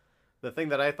Box, the thing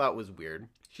that I thought was weird,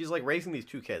 she's like raising these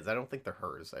two kids. I don't think they're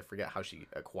hers. I forget how she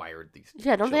acquired these.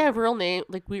 Yeah, don't they have children. real name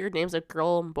like weird names like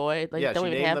girl and boy? Like Yeah, don't she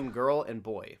even named have. them girl and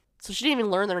boy. So she didn't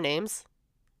even learn their names,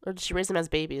 or did she raise them as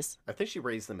babies? I think she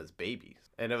raised them as babies,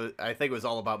 and I think it was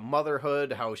all about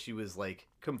motherhood. How she was like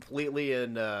completely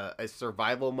in a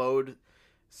survival mode,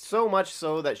 so much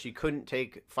so that she couldn't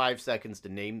take 5 seconds to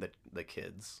name the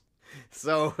kids.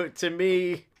 So to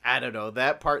me, I don't know.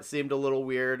 That part seemed a little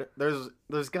weird.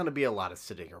 There's gonna be a lot of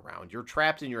sitting around. You're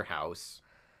trapped in your house.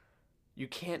 You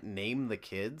can't name the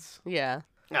kids. Yeah,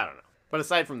 I don't know. But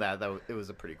aside from that, it was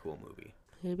a pretty cool movie.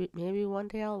 maybe one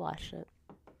day I'll watch it.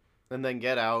 And then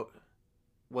Get Out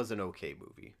was an okay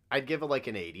movie. I'd give it like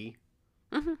an 80.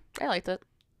 I liked it.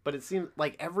 But it seems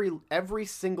like every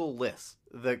single list,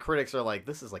 the critics are like,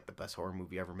 this is like the best horror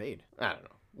movie ever made. I don't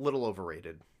know. Little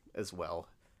overrated as well.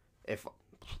 If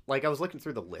like I was looking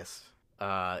through the list,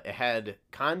 it had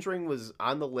Conjuring was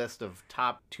on the list of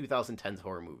top 2010s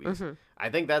horror movies. I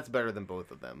think that's better than both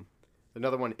of them.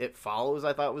 Another one, It Follows,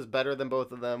 I thought was better than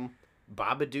both of them.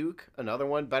 Babadook, another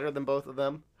one better than both of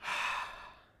them.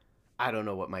 I don't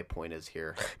know what my point is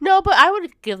here. No, but I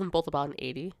would give them both about an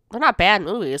 80. They're not bad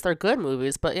movies. They're good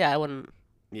movies, but yeah, I wouldn't.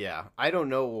 Yeah, I don't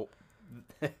know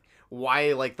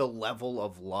why like the level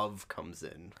of love comes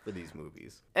in for these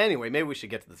movies. Anyway, maybe we should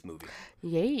get to this movie.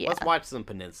 Yeah. Let's watch some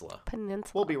Peninsula.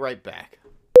 Peninsula. We'll be right back.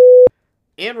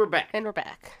 And we're back. And we're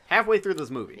back. Halfway through this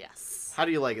movie. Yes. How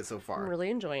do you like it so I'm far? really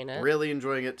enjoying it. Really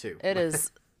enjoying it too. It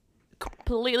is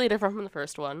completely different from the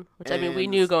first one, which I mean, we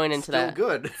And knew going into still that.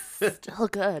 good. Still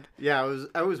good. Yeah,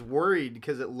 I was worried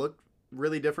because it looked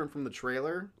really different from the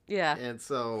trailer. Yeah. And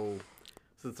so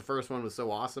since the first one was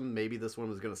so awesome, maybe this one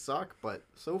was going to suck, but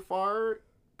so far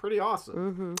pretty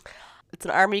awesome. It's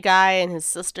an army guy and his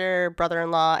sister,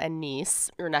 brother-in-law, and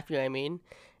niece, or nephew, I mean.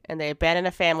 And they abandon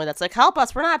a family that's like, help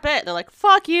us, we're not bit. They're like,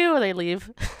 fuck you. And they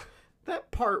leave.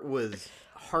 That part was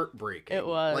heartbreaking. It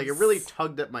was. Like, it really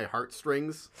tugged at my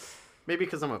heartstrings. Maybe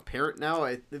because I'm a parent now.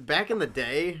 Back in the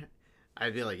day,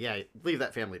 I'd be like, yeah, leave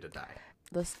that family to die.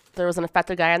 There was an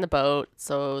affected guy on the boat,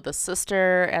 so the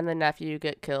sister and the nephew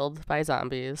get killed by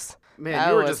zombies. Man, That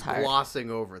you were was just hard. glossing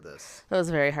over this. That was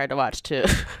very hard to watch, too.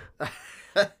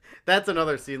 That's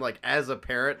another scene, like, as a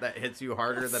parent, that hits you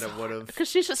harder than it would have.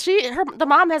 Because the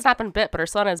mom has not been bit, but her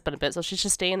son has been bit, so she's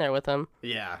just staying there with him.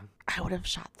 Yeah. I would have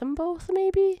shot them both,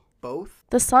 maybe? Both?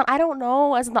 The son, I don't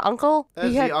know, as in the uncle. As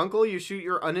He had- the uncle, you shoot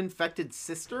your uninfected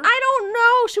sister? I don't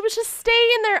know. She was just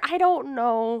staying there. I don't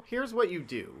know. Here's what you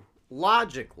do.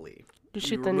 Logically, You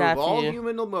shoot you the remove all nephew.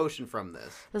 human emotion from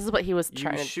this. This is what he was You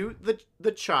trying to shoot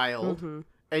the child, Mm-hmm.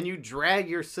 and you drag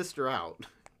your sister out.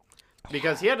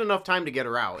 Because he had enough time to get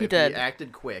her out. He if did. He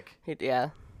acted quick. Yeah.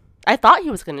 I thought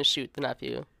he was going to shoot the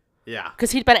nephew. Yeah.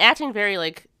 Because he'd been acting very,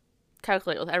 like,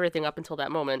 calculated with everything up until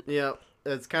that moment. Yeah.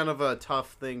 It's kind of a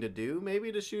tough thing to do,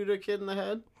 maybe, to shoot a kid in the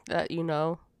head. That you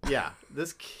know. Yeah.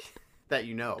 That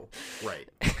you know. Right.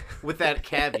 With that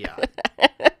caveat.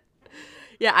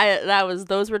 Yeah,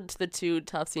 those were the two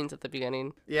tough scenes at the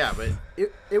beginning. Yeah, but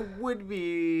it would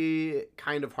be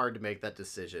kind of hard to make that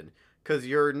decision. Because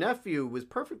your nephew was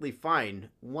perfectly fine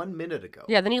 1 minute ago.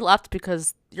 Yeah, then he left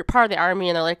because you're part of the army,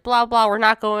 and they're like, blah, blah, we're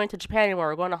not going to Japan anymore.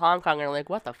 We're going to Hong Kong. And they're like,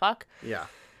 what the fuck? Yeah.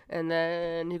 And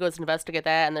then he goes to investigate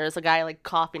that, and there's a guy, like,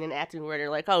 coughing and acting weird. You're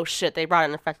like, oh, shit, they brought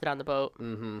an infected on the boat.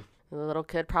 Mm-hmm. The little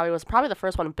kid was probably the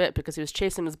first one bit because he was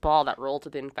chasing this ball that rolled to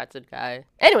the infected guy.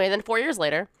 Anyway, then 4 years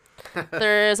later,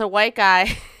 there's a white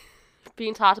guy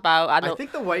being talked about. I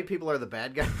think the white people are the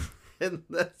bad guys in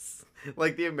this.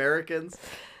 Like the Americans.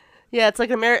 Yeah, it's like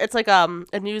it's like a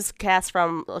newscast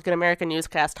from like an American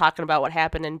newscast talking about what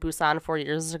happened in Busan 4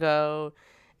 years ago,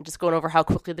 and just going over how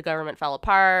quickly the government fell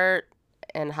apart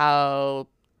and how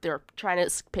they were trying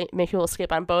to make people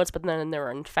escape on boats, but then there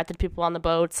were infected people on the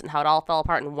boats, and how it all fell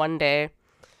apart in one day.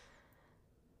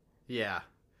 Yeah.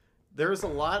 There's a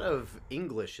lot of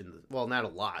English in the, well, not a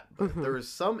lot, but Mm-hmm. there was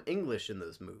some English in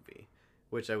this movie,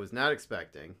 which I was not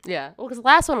expecting. Yeah, well, because the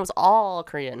last one was all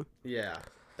Korean. Yeah.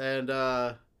 And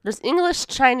There's English,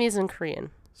 Chinese, and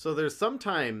Korean. so there's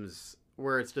sometimes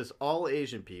where it's just all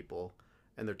Asian people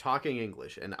and they're talking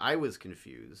English, and I was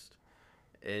confused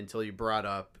until you brought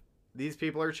up these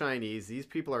people are Chinese, these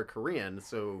people are Korean,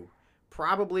 so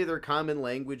probably their common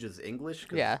language is English.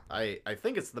 'Cause Yeah. I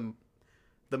think it's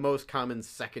the most common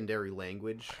secondary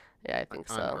language Yeah, I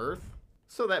think on so. Earth.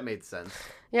 So that made sense.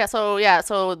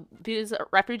 So these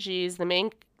refugees, the main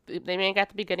guy at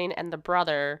the beginning and the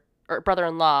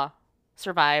brother-in-law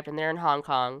survived, and they're in Hong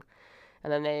Kong.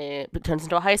 And then it turns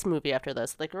into a heist movie after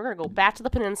this. Like, we're gonna go back to the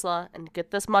peninsula and get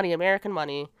this money, American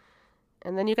money,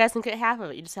 and then you guys can get half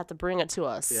of it. You just have to bring it to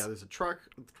us. Yeah, there's a truck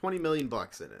with $20 million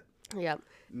in it. Yeah.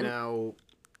 Now,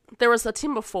 There was a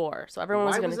team before, so everyone why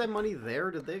was gonna. was that money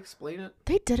there? Did they explain it?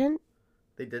 They didn't.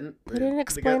 They didn't. They didn't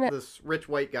explain it. This rich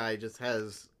white guy just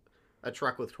has a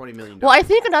truck with $20 million. Well, I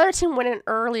think another team went in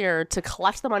earlier to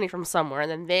collect the money from somewhere,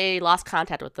 and then they lost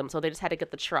contact with them, so they just had to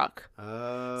get the truck.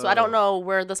 So I don't know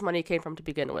where this money came from to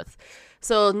begin with.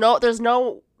 So there's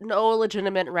no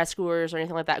legitimate rescuers or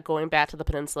anything like that going back to the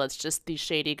peninsula. It's just these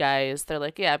shady guys. They're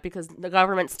like, yeah, because the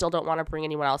government still don't want to bring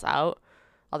anyone else out,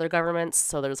 other governments.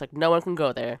 So there's like no one can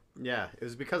go there. Yeah, it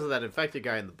was because of that infected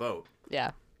guy in the boat.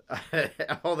 Yeah.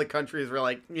 All the countries were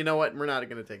like, you know what? We're not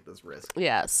going to take this risk.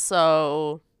 Yeah.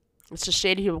 So it's just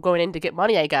shady people going in to get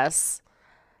money, I guess.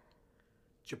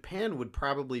 Japan would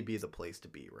probably be the place to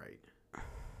be, right?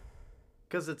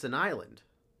 Because it's an island.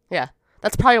 Yeah.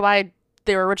 That's probably why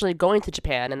they were originally going to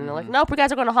Japan, and they're like, nope, we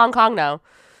guys are going to Hong Kong now.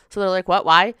 So they're like, what?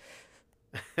 Why?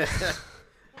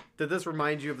 Did this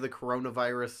remind you of the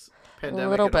coronavirus pandemic A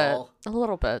little at bit. all? A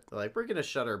little bit. They're like, we're going to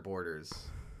shut our borders.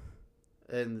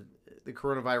 And the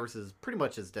coronavirus is pretty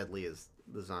much as deadly as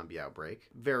the zombie outbreak.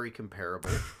 Very comparable.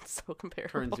 So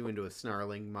comparable. Turns you into a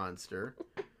snarling monster,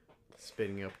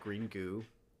 spitting up green goo.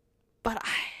 But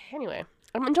anyway,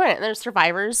 I'm enjoying it. And there's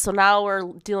survivors, so now we're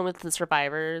dealing with the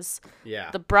survivors. Yeah.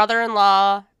 The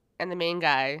brother-in-law and the main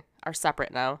guy are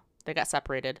separate now. They got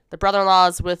separated. The brother-in-law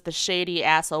is with the shady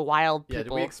asshole wild Yeah, did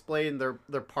people. we explain they're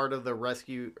part of the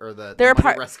rescue or the They're money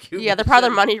part. rescue? Yeah, they're part of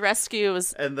their mission? money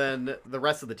rescues. And then the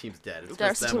rest of the team's dead. It's The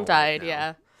rest just of them the team alive died. now.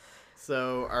 Yeah.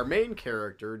 So our main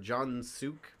character, Jung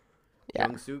Suk, Yeah.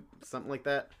 Jung Suk, something like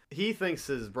that. He thinks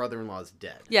his brother-in-law's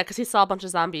dead. Yeah, because he saw a bunch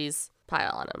of zombies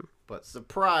pile on him But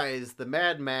surprise, the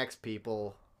Mad Max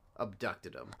people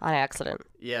abducted him. on accident.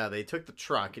 Yeah, they took the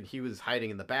truck, and he was hiding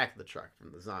in the back of the truck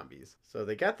from the zombies. So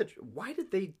they got the... Why did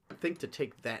they think to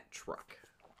take that truck?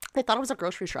 They thought it was a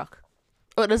grocery truck.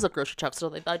 Oh, it is a grocery truck, so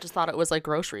they just thought it was like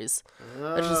groceries.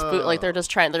 They're just food, like they're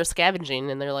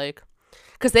scavenging, and they're like,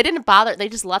 because they didn't bother. They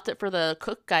just left it for the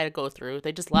cook guy to go through.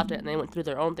 They just left it, and they went through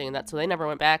their own thing. So they never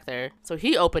went back there. So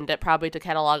he opened it probably to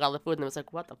catalog all the food, and was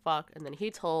like, "What the fuck?" And then he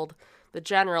told the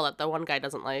general that the one guy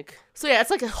doesn't like. So yeah,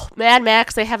 it's like a Mad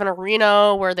Max. They have an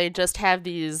arena where they just have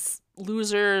these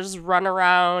losers run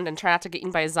around and try not to get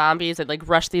eaten by zombies and like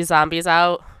rush these zombies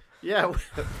out. Yeah,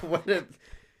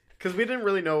 because we didn't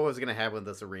really know what was going to happen with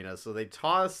this arena. So they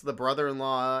tossed the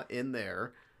brother-in-law in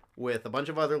there with a bunch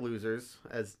of other losers,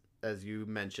 as you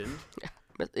mentioned.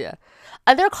 But yeah,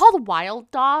 and they're called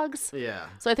wild dogs. Yeah.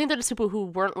 So I think they're just people who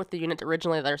weren't with the unit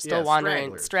originally that are still Yeah,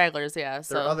 wandering. Stragglers, yeah. They're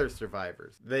So other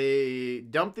survivors. They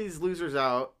dump these losers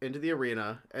out into the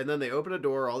arena, and then they open a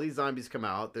door. All these zombies come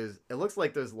out. It looks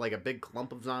like there's like a big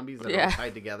clump of zombies that are Yeah. all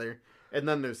tied together, and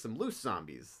then there's some loose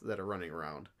zombies that are running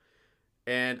around.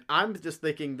 And I'm just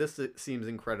thinking this seems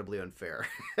incredibly unfair.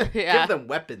 Yeah. Give them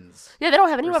weapons. yeah, they don't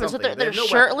have any or weapons. So something. they're They have no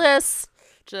shirtless.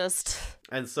 Just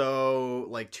And so,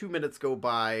 like, 2 minutes go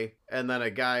by, and then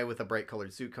a guy with a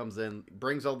bright-colored suit comes in,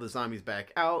 brings all the zombies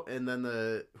back out, and then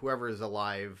whoever is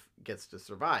alive gets to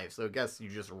survive. So I guess you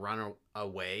just run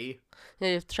away. yeah,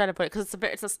 you have to try to put it because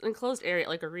it's an enclosed area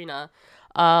like arena.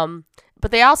 But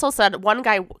they also said one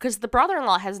guy because the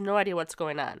brother-in-law has no idea what's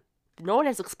going on. No one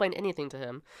has explained anything to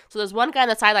him. So there's one guy on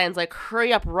the sidelines like,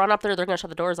 hurry up, run up there. They're going to shut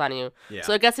the doors on you. Yeah.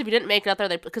 So I guess if you didn't make it up there,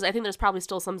 because I think there's probably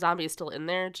still some zombies still in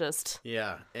there. Just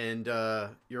Yeah, and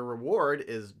your reward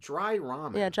is dry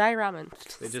ramen. yeah, dry ramen.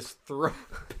 They just throw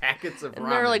packets of ramen.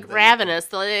 And they're like that you ravenous.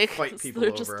 They're like fight people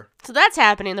they're over. So that's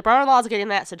happening. The brother-in-law's getting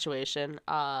that situation.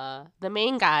 The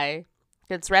main guy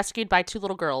gets rescued by two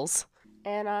little girls,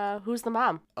 And who's the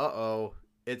mom? Uh-oh.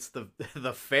 It's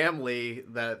the family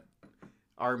that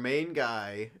our main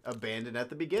guy abandoned at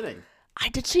the beginning.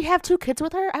 Did she have 2 kids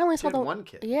with her? I only She saw had the 1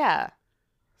 kid. Yeah.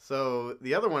 So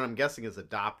the other one, I'm guessing, is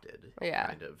adopted. Yeah.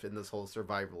 Kind of, in this whole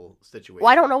survival situation.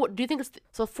 Well, I don't know. Do you think it's...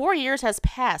 So 4 years has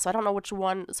passed. So I don't know which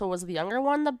one. So was the younger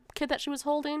one the kid that she was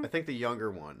holding? I think the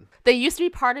younger one. They used to be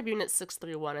part of Unit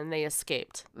 631, and they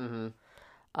escaped. Mm-hmm.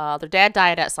 Their dad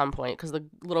died at some point because the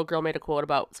little girl made a quote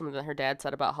about something that her dad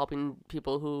said about helping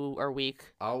people who are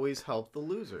weak. Always help the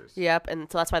losers. Yep, and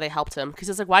so that's why they helped him. Because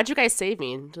he's like, why'd you guys save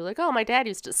me? And they're like, oh, my dad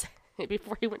used to say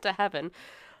before he went to heaven.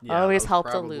 Yeah, Always that was help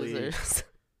probably- the losers.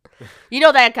 You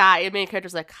know that guy, the main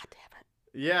character's like, God damn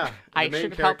it. Yeah, I the main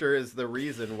should help- character is the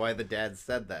reason why the dad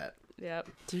said that. Yep.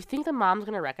 Do you think the mom's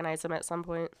going to recognize him at some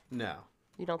point? No.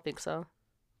 You don't think so?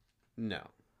 No.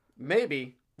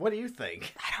 Maybe. What do you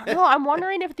think? I don't know. I'm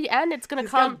wondering if at the end it's going to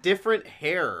He's come. got different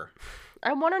hair.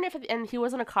 I'm wondering if at the end he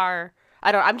was in a car.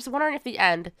 I'm just wondering if the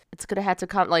end it's going to have to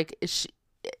come. Like,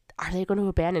 are they going to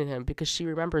abandon him because she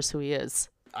remembers who he is?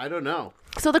 I don't know.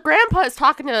 So the grandpa is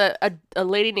talking to a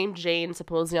lady named Jane,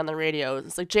 supposedly on the radio.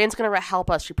 It's like, Jane's going to help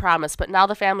us, she promised. But now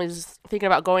the family's thinking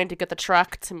about going to get the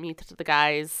truck to meet the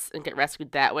guys and get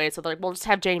rescued that way. So they're like, we'll just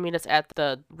have Jane meet us at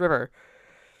the river.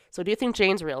 So do you think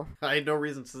Jane's real? I had no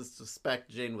reason to suspect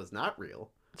Jane was not real.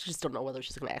 I just don't know whether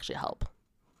she's going to actually help.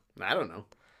 I don't know.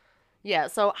 Yeah,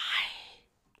 so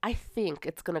I think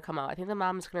it's going to come out. I think the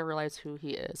mom's going to realize who he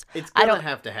is. It's I gonna don't-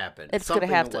 have to happen. It's going to Something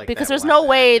have to. like Because that there's will no have to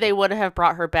way happen. they would have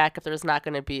brought her back if there's not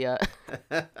going to be a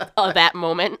that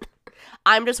moment.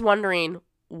 I'm just wondering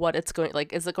what it's going...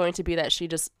 Like, is it going to be that she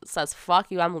just says,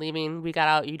 fuck you, I'm leaving, we got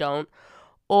out, you don't?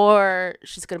 Or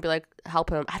she's going to be like, help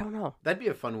him. I don't know. That'd be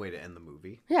a fun way to end the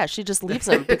movie. Yeah, she just leaves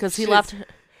him because he She's- left...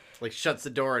 Like, shuts the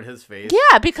door in his face.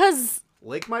 Yeah, because...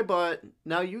 Lick my butt.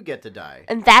 Now you get to die.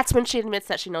 And that's when she admits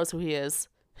that she knows who he is.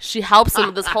 She helps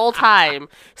him this whole time,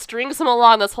 strings him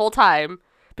along this whole time,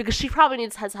 because she probably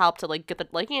needs his help to, like, get the...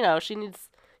 Like, you know, she needs...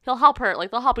 He'll help her.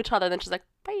 Like, they'll help each other. Then she's like,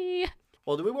 bye.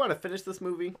 Well, do we want to finish this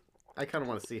movie? I kind of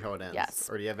want to see how it ends. Yes.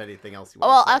 Or do you have anything else you Well,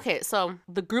 want to say? okay, so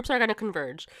the groups are going to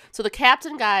converge. So the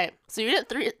captain guy, so Unit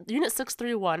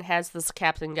 631 has this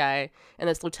captain guy and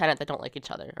this lieutenant that don't like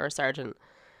each other, or a sergeant.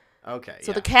 Okay,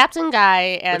 So yeah. the captain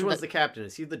guy and Which one's the captain?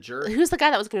 Is he the jerk? who's the guy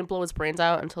that was going to blow his brains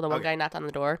out until the one Okay. guy knocked on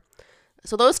the door?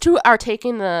 So those two are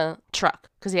taking the truck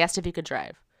because he asked if he could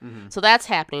drive. So that's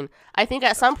happening. I think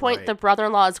at some point right. the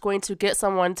brother-in-law is going to get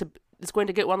someone to... Is going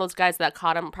to get one of those guys that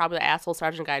caught him, probably the asshole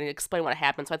sergeant guy, and explain what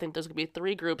happened. So I think there's going to be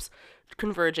 3 groups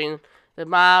converging. The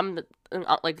mom,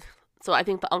 so I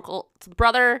think the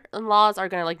brother-in-laws are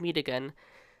going to, like, meet again.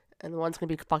 And the one's going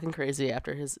to be fucking crazy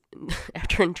after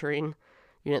entering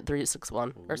Unit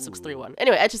 361, or 631.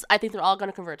 Anyway, I think they're all going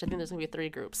to converge. I think there's going to be 3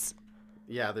 groups.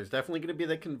 Yeah, there's definitely going to be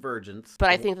the convergence. But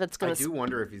I think that's going I to... do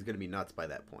wonder if he's going to be nuts by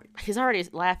that point. He's already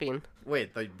laughing.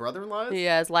 Wait, the brother-in-law is? He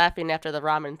is laughing after the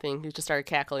ramen thing. He just started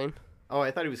cackling. Oh,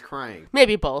 I thought he was crying.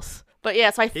 Maybe both. But yeah,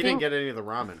 so I He think... didn't get any of the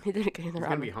ramen. He didn't get any of the He's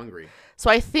going to ramen. be hungry. So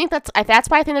I think that's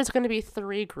why I think there's going to be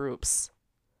 3 groups.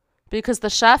 Because the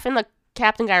chef and the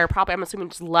captain guy are probably, I'm assuming,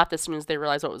 just left as soon as they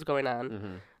realized what was going on.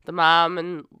 Mm-hmm. The mom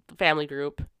and the family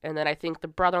group. And then I think the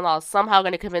brother-in-law is somehow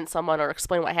going to convince someone or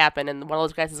explain what happened. And one of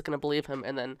those guys is going to believe him.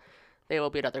 And then they will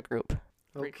be another group.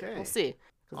 Okay. We'll see.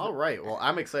 All right. Well,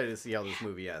 I'm excited to see how this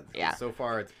movie ends. Yeah. So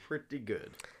far, it's pretty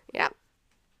good. Yeah.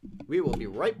 We will be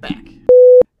right back.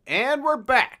 And we're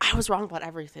back. I was wrong about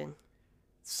everything.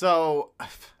 So,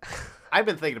 I've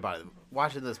been thinking about it.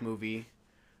 Watching this movie,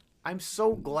 I'm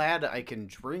so glad I can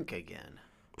drink again.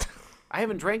 I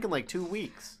haven't drank in like 2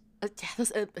 weeks.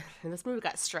 This movie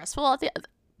got stressful at the end.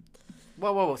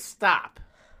 Whoa, stop.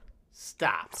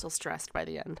 Stop. So stressed by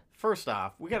the end. First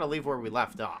off, we gotta leave where we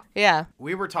left off. Yeah.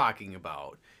 We were talking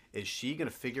about, is she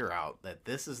gonna figure out that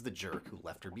this is the jerk who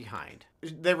left her behind?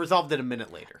 They resolved it a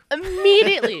minute later.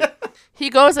 Immediately, he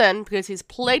goes in because he's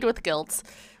plagued with guilt.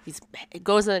 He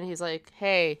goes in. He's like,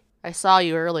 "Hey, I saw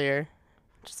you earlier."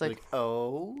 Just like,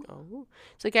 oh.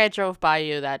 it's like I drove by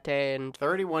you that day, and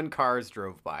 31 cars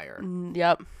drove by her.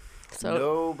 yep. So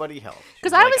Nobody helped.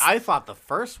 'Cause She's I I thought the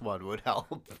first one would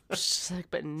help. she's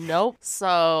like, but nope.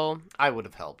 So I would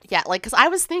have helped. yeah, like, cause I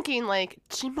was thinking like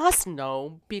she must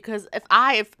know because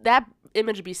if that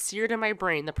image would be seared in my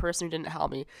brain, the person who didn't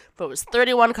help me, but it was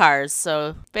 31 cars,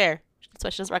 so fair. That's why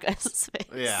she doesn't recognize his face.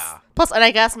 Yeah. Plus, and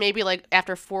I guess maybe like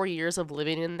after 4 years of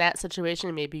living in that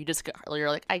situation, maybe you just you're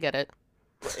like, I get it.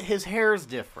 His hair's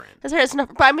different. His hair is no,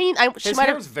 but I mean, she His might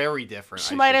hair's have very different.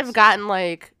 she I might should have say. gotten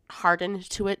like hardened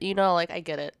to it, you know, like I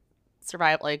get it.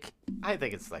 Survive like I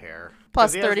think it's the hair.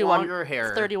 plus 'Cause he has 31 longer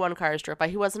hair. 31 cars drove by.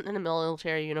 He wasn't in a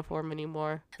military uniform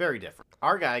anymore. Very different.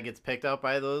 our guy gets picked up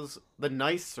by the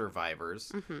nice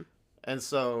survivors. Mm-hmm. And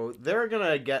so they're going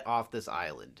to get off this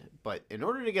island. But in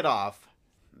order to get off,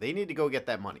 they need to go get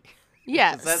that money.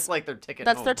 Yes. That's like their ticket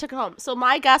That's home. their ticket home. So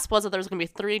my guess was that there was going to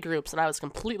be 3 groups, and I was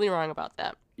completely wrong about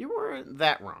that. You weren't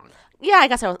that wrong. Yeah, I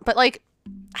guess I was. But, like,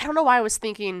 I don't know why I was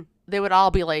thinking they would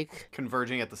all be, like...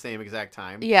 Converging at the same exact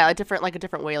time. Yeah, a different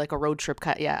way, like a road trip.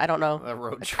 Yeah, I don't know. A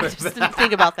road I trip. just didn't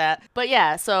think about that. But,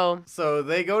 yeah, so... So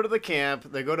they go to the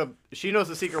camp. She knows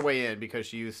the secret way in because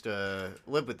she used to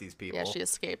live with these people. Yeah, she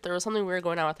escaped. There was something weird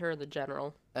going on with her and the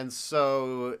general. And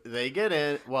so they get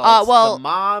in. Well, the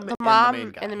mom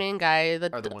and the main guy. The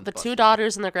ones two busted.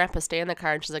 daughters and their grandpa stay in the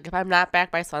car, and she's like, if I'm not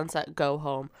back by sunset, go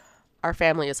home. Our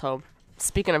family is home.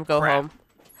 Speaking of go Crap.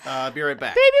 home. Be right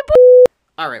back. Baby boo!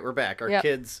 All right, we're back. Our Yep.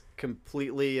 kids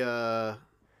completely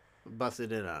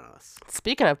busted in on us.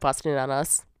 Speaking of busting on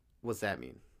us, What's that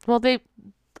mean? well,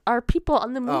 our people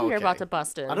on the movie Oh, are okay. about to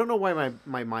bust in. I don't know why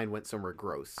my mind went somewhere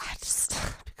gross. I just...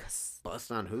 because...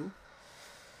 Bust on who?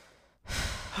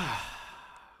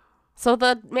 So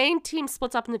the main team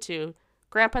splits up into 2.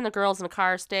 Grandpa and the girls in a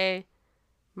car stay.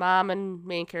 Mom and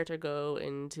main character go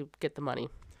in to get the money.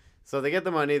 So they get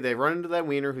the money. They run into that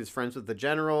wiener who's friends with the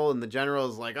general, and the general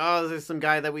is like, "Oh, there's some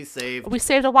guy that we saved We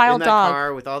saved a in wild that dog.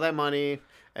 car with all that money."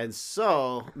 And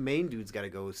so main dude's got to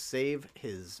go save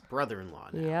his brother-in-law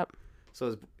now. Yep.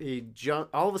 So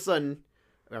all of a sudden,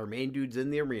 our main dude's in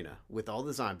the arena with all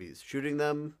the zombies, shooting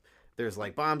them. There's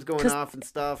like bombs going off and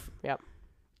stuff. Yep.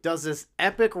 Does this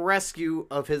epic rescue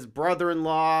of his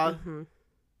brother-in-law, Mm-hmm.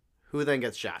 who then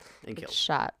gets shot and killed.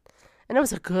 Shot. And it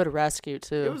was a good rescue,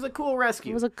 too. It was a cool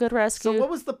rescue. It was a good rescue. So what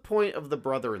was the point of the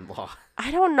brother-in-law?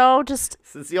 I don't know, just...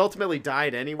 Since he ultimately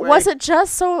died anyway? Was it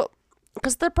just so...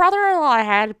 Because the brother-in-law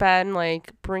had been,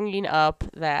 like, bringing up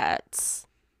that...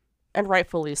 And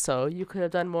rightfully so. You could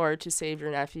have done more to save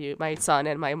your nephew, my son,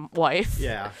 and my wife.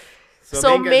 Yeah.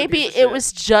 So main guy's a maybe piece of it shit.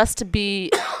 was just to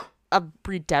be a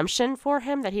redemption for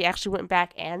him that he actually went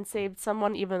back and saved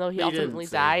someone, even though he He didn't ultimately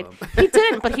save died. him. He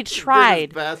didn't, but he tried. Did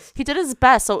his best. He did his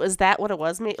best. So is that what it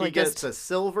was? He Like gets a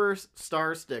silver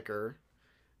star sticker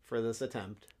for this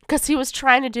attempt. because he was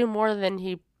trying to do more than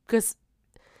he... Because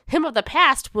him of the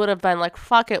past would have been like,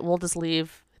 fuck it, we'll just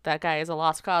leave. That guy is a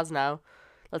lost cause now.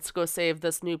 Let's go save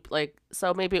this new... Like,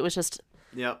 so maybe it was just...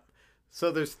 Yep.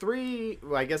 So there's 3...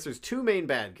 Well, I guess there's 2 main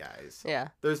bad guys. Yeah.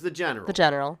 There's the general. The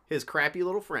general. His crappy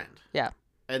little friend. Yeah.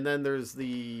 And then there's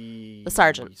the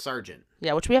sergeant. Sergeant.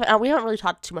 Yeah, which we haven't really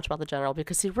talked too much about the general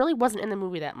because he really wasn't in the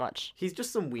movie that much. He's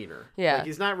just some wiener. Yeah. Like,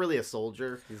 he's not really a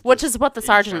soldier. He's Which just is what the in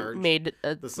sergeant charge. made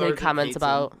The sergeant comments hates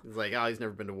about. him. He's like, oh, he's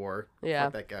never been to war. Yeah.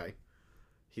 Fuck that guy.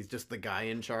 He's just the guy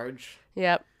in charge.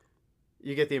 Yep.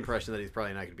 You get the impression that he's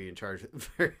probably not going to be in charge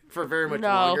for very much No,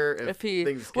 longer. if he,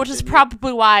 things which is continue.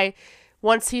 probably why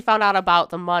once he found out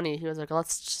about the money, he was like,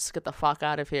 let's just get the fuck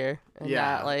out of here. And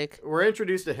Yeah. not, like, We're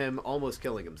introduced to him almost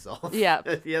killing himself. Yeah.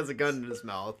 He has a gun in his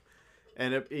mouth.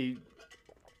 And he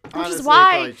which honestly is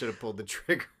why. probably should have pulled the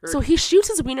trigger. So he shoots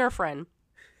his wiener friend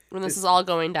when this is all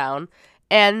going down.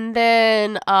 And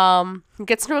then he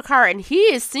gets into a car and he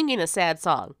is singing a sad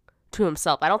song to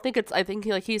himself. I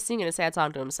think he's singing a sad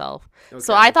song to himself. So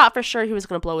Okay. I thought for sure he was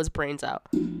going to blow his brains out.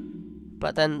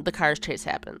 But then the car's chase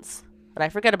happens. And I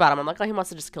forget about him. I'm like, oh, he must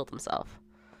have just killed himself.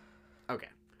 Okay.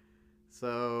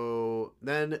 So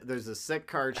then there's a sick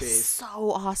car chase.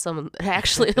 So awesome.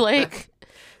 Actually, like,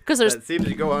 because That seems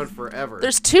to go on forever.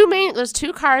 there's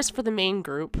two cars for the main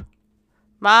group.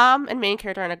 Mom and main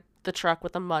character are in the truck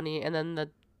with the money, and then the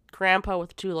grandpa with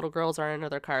the 2 little girls are in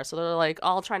another car. So they're like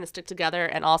all trying to stick together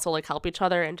and also like help each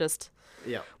other and just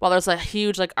Yeah. while there's a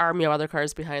huge like army of other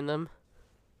cars behind them.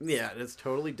 Yeah, it's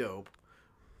totally dope.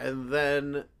 And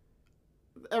then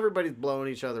everybody's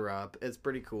blowing each other up. It's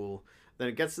pretty cool. Then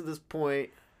it gets to this point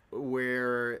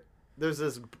where there's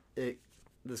this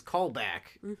callback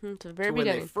To the to very when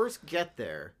they beginning. first get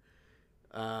there.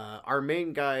 Our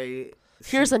main guy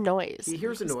Hears a noise. He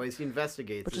hears a noise. He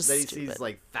investigates. Which And is then he stupid. sees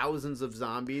like thousands of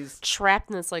zombies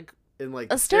Trapped in this like in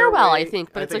like a stairwell, I stairway.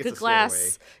 think, but it's like a it's glass.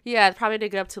 stairway. Yeah, probably to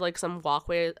get up to like some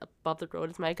walkway above the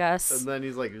road is my guess. And then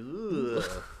he's like, ugh.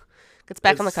 Gets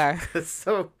back on the car.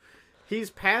 So he's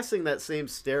passing that same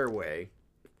stairway,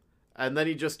 and then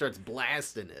he just starts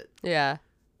blasting it. Yeah.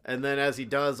 And then as he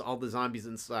does, all the zombies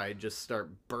inside just start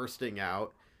bursting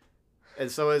out. And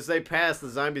so as they pass, the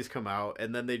zombies come out,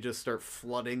 and then they just start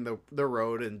flooding the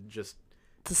road and just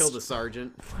kill the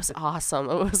sergeant. It was awesome.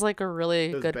 It was like a really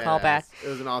It was good badass. callback. It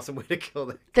was an awesome way to kill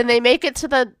them. Then they make it to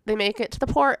the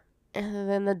port, and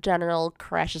then the general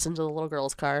crashes into the little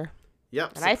girl's car.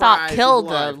 Yep. And I thought surprise, killed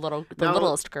he's the alive. Now,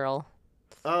 littlest girl.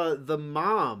 The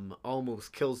mom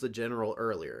almost kills the general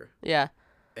earlier. Yeah.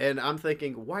 And I'm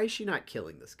thinking, why is she not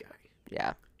killing this guy?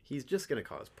 Yeah. He's just going to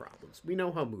cause problems. We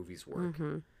know how movies work.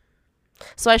 Mm-hmm.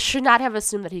 So I should not have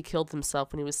assumed that he killed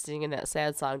himself when he was singing that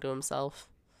sad song to himself.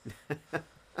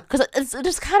 Because it's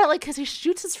just kind of like, because he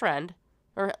shoots his friend,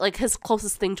 or like his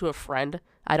closest thing to a friend.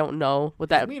 I don't know what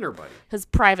that. His meaner buddy. His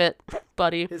private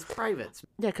buddy. His privates.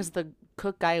 Yeah, because the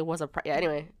cook guy was a. Yeah,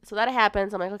 anyway, so that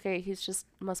happens. I'm like, okay, he's just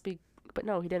must be, but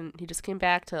no, he didn't. He just came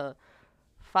back to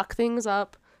fuck things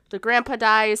up. The grandpa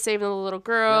dies, saving the little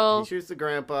girl. Yep, he shoots the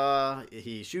grandpa.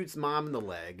 He shoots mom in the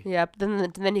leg. Yep.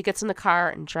 Then he gets in the car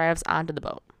and drives onto the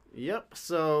boat. Yep.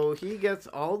 So he gets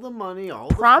all the money, all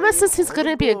Promises the fame, he's all gonna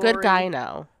the be a good glory. guy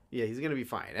now. Yeah, he's gonna be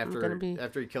fine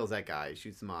after he kills that guy,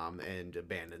 shoots mom, and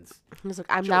abandons. He's like,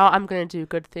 I'm gonna do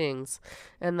good things,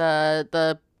 and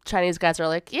the Chinese guys are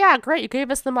like, yeah, great, you gave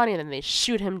us the money, and then they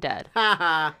shoot him dead.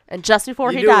 Haha. And just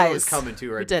before You he knew dies, it was coming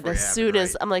to right he did. before it As soon happened, as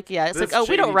right? I'm like, yeah, it's This like, oh,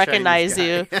 we don't shady recognize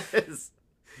you. Chinese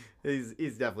guy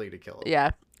he's definitely gonna kill him.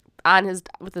 Yeah,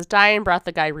 with his dying breath,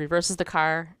 the guy reverses the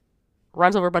car,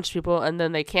 runs over a bunch of people, and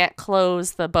then they can't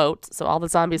close the boat, so all the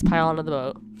zombies pile onto the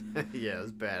boat Yeah, it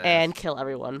was badass. and kill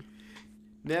everyone.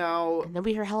 Now, And then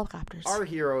we hear helicopters. our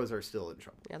heroes are still in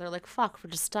trouble. Yeah, they're like, fuck,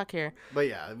 we're just stuck here. But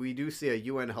yeah, we do see a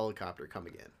UN helicopter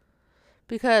coming in.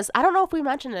 Because I don't know if we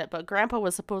mentioned it, but Grandpa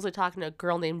was supposedly talking to a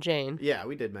girl named Jane. Yeah,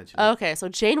 we did mention it. Okay, so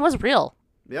Jane was real.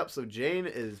 Yep, so Jane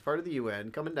is part of the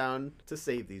UN coming down to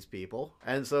save these people.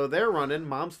 And so they're running.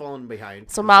 Mom's falling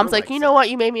behind. So Her Mom's like, leg's you know set. what?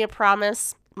 You made me a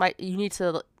promise. You need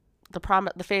to.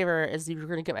 The favor is you're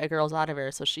gonna get my girls out of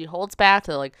here. So she holds back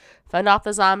to like fend off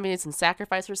the zombies and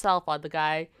sacrifice herself while the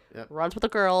guy runs with the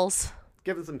girls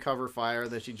Giving some cover fire.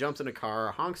 Then she jumps in a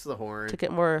car, honks the horn. to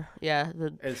get more. Yeah,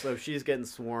 And so she's getting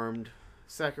swarmed.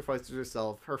 Sacrifices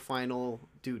herself. Her final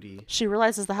duty. she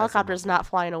realizes the helicopter's mother. not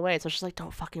flying away, so she's like,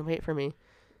 "Don't fucking wait for me."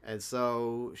 And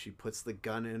so she puts the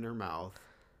gun in her mouth.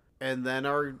 And then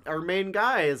our main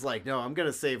guy is like, no, I'm going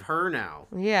to save her now.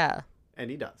 Yeah, And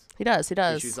he does. he does. He He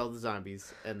does. shoots all the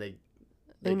zombies. And they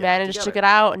They get manage to together. get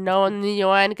out. No one in the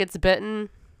UN gets bitten.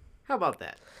 How about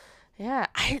that? Yeah,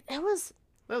 That was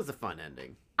a fun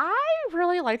ending. I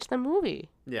really liked the movie.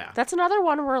 Yeah. That's another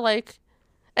one where like,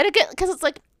 and again, because it's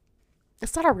like,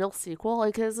 it's not a real sequel.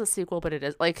 Like, it is a sequel, but it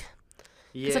is like,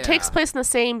 because it takes place in the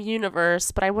same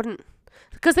universe. But I wouldn't,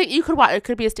 because you could watch. It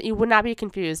could be you would not be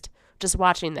confused just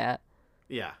watching that.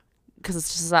 Yeah. Because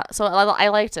it's just not. So I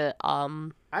liked it.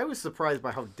 I was surprised by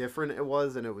how different it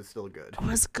was, and it was still good. It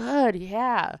was good.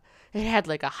 Yeah, it had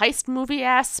like a heist movie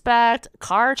aspect,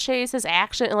 car chases,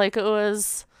 action. Like it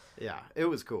was. Yeah, it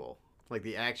was cool. Like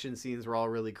the action scenes were all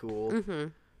really cool. Mm-hmm.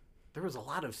 There was a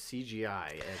lot of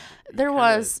CGI. And There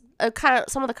was kind of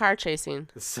some of the car chasing.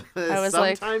 I was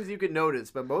like- sometimes you could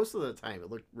notice, but most of the time it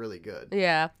looked really good.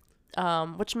 Yeah.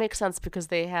 Which makes sense because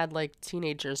they had like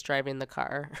teenagers driving the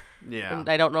car. Yeah. And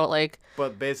I don't know, like,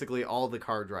 But basically all the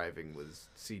car driving was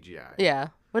CGI. yeah.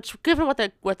 Which, given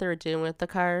what they're doing with the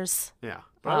cars, Yeah.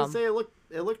 But I would say it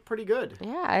looked pretty good.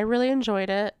 yeah, I really enjoyed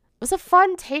it. It was a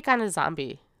fun take on a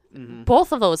zombie. Mm-hmm.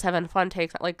 Both of those having fun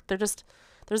takes. Like they're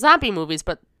zombie movies,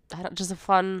 but just a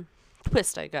fun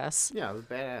twist, I guess. Yeah, it was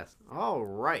badass. All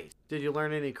right. Did you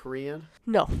learn any Korean?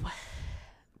 No,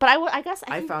 but I guess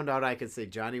I think- found out I could say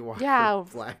Johnny Walker Yeah.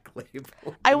 Black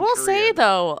Label. I in will say Korean.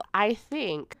 though, I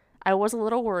think I was a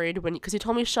little worried because you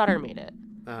told me Shudder made it.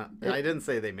 I didn't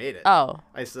say they made it. Oh.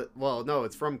 I said, well, no,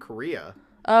 it's from Korea.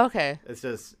 Oh, okay. It's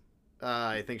just,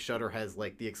 I think Shudder has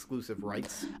like the exclusive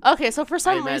rights. Okay, so for I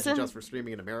some imagine reason, just for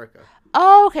streaming in America.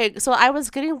 oh, okay. So I was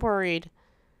getting worried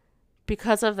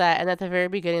because of that, and at the very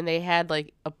beginning they had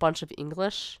like a bunch of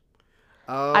English.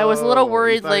 Oh, I was a little you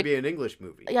worried, thought like- it'd be an English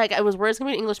movie. Yeah, like I was worried it was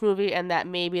gonna be an English movie, and that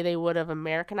maybe they would have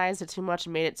Americanized it too much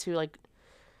and made it too like.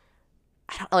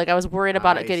 I was worried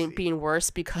about I it see. being worse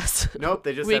because Nope,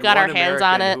 they just we had got one our hands American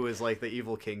on it. who is like the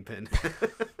evil kingpin.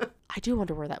 I do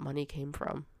wonder where that money came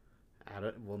from.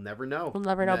 We'll never know. We'll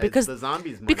never know, It's because- the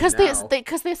zombies money Because now.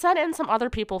 they sent in some other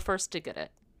people first to get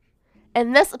it,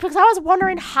 and this because I was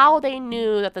wondering how they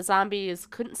knew that the zombies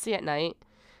couldn't see at night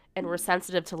and were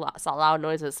sensitive to loud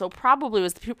noises. So probably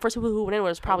was the first people who went in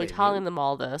was probably Probably telling knew. them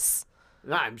all this.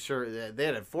 No, I'm sure they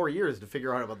had 4 years to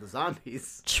figure out about the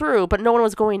zombies. True, but no one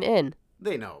was going in.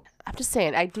 They know. I'm just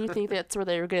saying. I do think that's where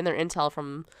they were getting their intel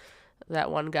from. That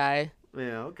one guy.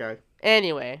 Yeah, okay.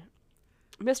 Anyway,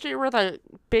 mystery where the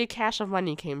big cache of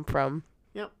money came from.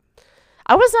 Yep.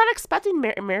 I was not expecting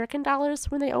American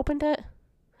dollars when they opened it.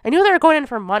 I knew they were going in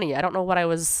for money. I don't know what I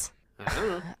was. I don't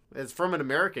know. It's from an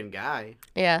American guy.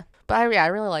 Yeah, but I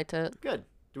really liked it. Good.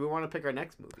 Do we want to pick our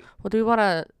next movie? Well, do we want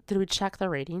to? Did we check the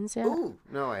ratings yet? Ooh,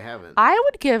 no, I haven't. I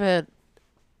would give it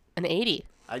an 80.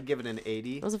 I'd give it an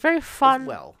 80 It was a very as fun.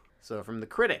 well. So from the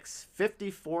critics,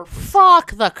 54%.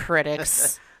 Fuck the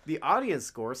critics. The audience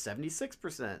score,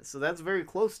 76%. So that's very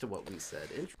close to what we said.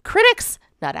 Critics,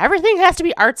 not everything has to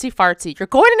be artsy fartsy. You're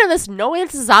going into this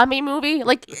it's a zombie movie.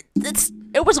 Like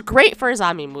it was great for a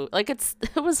zombie movie. Like it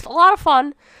was a lot of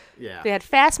fun. Yeah. They had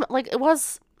fast like it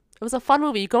was a fun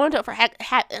movie. You go into it for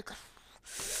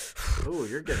Oh,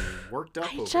 you're getting worked up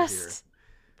over critics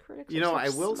here. are I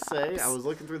will snobs. say, I was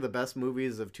looking through the best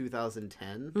movies of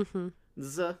 2010,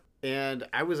 Mm-hmm. and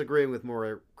I was agreeing with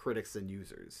more critics than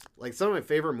users. Like, some of my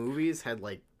favorite movies had,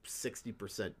 like,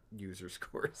 60% user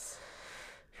scores.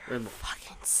 And,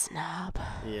 Fucking snob.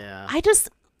 yeah. I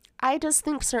just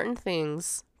think certain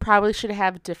things probably should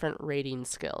have different rating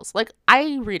skills. Like,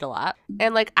 I read a lot,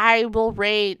 and, like, I will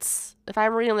rate, if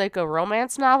I'm reading, like, a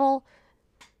romance novel,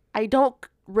 I don't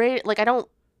rate, like, I don't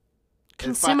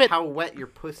consume It's it. how wet your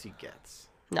pussy gets.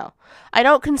 No. I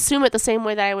don't consume it the same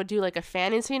way that I would do, like, a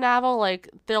fantasy novel. Like,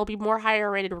 there'll be more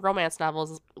higher rated romance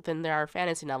novels than there are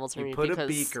fantasy novels for me. You put because... a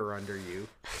beaker under you.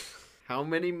 How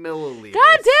many milliliters?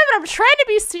 God damn it, I'm trying to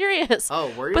be serious.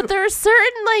 Oh, were you? But there's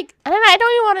certain, like, and I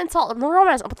don't even want to insult the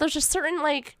romance, but there's just certain,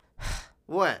 like,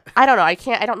 What? I don't know. I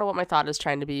don't know what my thought is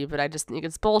trying to be, but I just think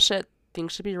it's bullshit.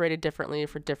 Things should be rated differently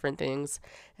for different things,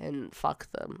 and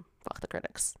fuck them. Fuck the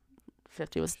critics.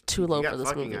 50 was too low You for got this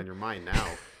fucking movie. on your mind now.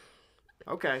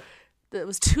 Okay. It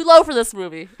was too low for this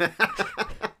movie.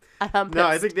 I'm No,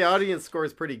 I pissed. think the audience score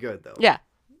is pretty good, though. Yeah.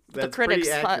 That's the critics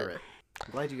pretty thought- accurate.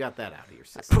 I'm glad you got that out of your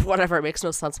system. Whatever, it makes no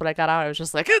sense. When I got out, I was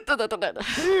just like, ugh.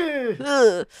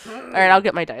 All right, I'll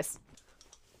get my dice.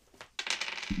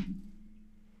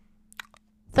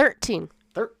 13.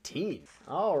 13.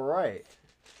 All right.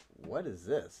 What is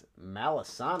this?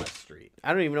 Malisana Street.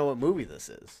 I don't even know what movie this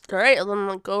is. All right,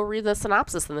 then go read the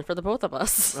synopsis then for the both of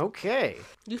us. Okay.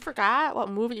 You forgot what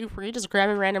movie you were just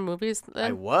grabbing random movies then?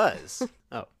 I was.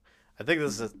 Oh. I think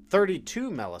this is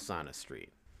 32 Malisana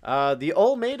Street. The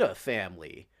Olmeda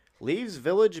family leaves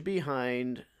village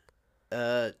behind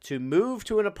to move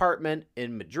to an apartment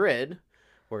in Madrid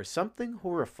where something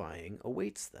horrifying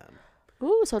awaits them.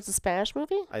 Ooh, so it's a Spanish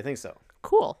movie? I think so.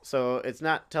 Cool. So it's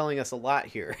not telling us a lot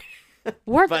here.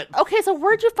 Okay, so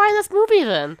where'd you find this movie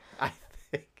then?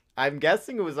 I'm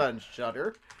guessing it was on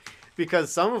Shudder,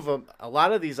 because some of them, a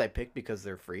lot of these I picked because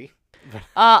they're free.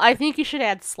 I think you should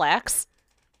add Slacks.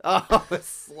 Oh,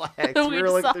 Slacks. We We were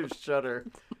looking saw- through Shudder.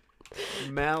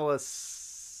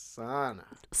 Malisana.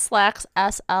 Slacks,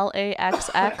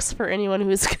 SLAXX for anyone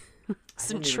who's I didn't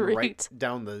even intrigued. write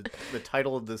down the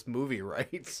title of this movie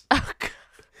right. Oh, God.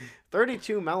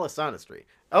 32 Malisana Street.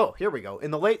 Oh, here we go.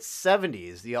 In the late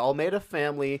 70s, the Almeida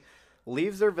family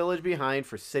leaves their village behind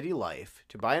for city life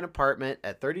to buy an apartment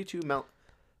at 32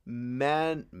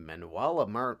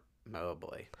 Manuela oh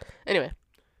boy. Anyway,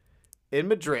 In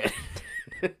Madrid.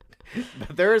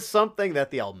 But there is something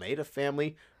that the Almeida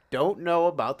family don't know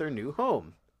about their new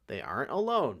home. They aren't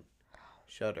alone.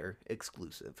 Shudder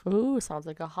exclusive. ooh, sounds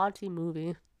like a haunting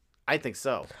movie. I think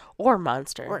so. Or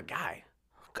monster. Or a guy.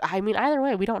 I mean, either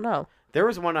way, we don't know. There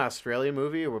was one Australian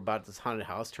movie about this haunted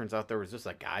house. Turns out there was just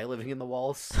a guy living in the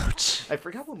walls. I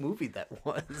forgot what movie that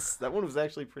was. That one was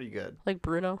actually pretty good. Like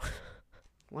Bruno.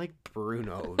 Like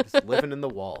Bruno, just living in the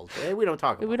walls. Hey, we don't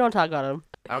talk about We don't talk about him.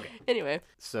 Okay. Anyway,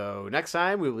 So next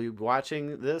time we'll be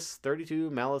watching this 32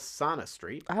 Malisana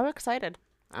Street. I'm excited.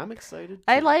 I'm excited.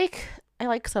 I too. like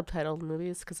subtitled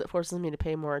movies because it forces me to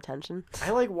pay more attention. I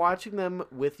like watching them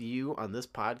with you on this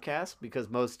podcast because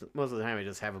most of the time I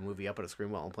just have a movie up on a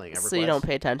screen while I'm playing EverQuest. So you don't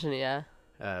pay attention, yeah.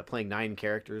 Playing 9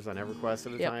 characters on EverQuest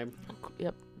at a Yep. time.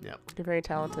 Yep. Yep. You're very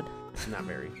talented. Not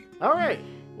very. All right.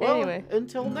 Well, Anyway.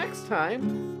 until next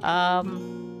time.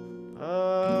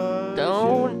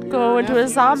 Don't go into a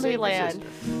zombie land.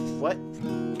 What?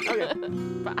 Okay.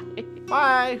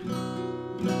 Bye. Bye.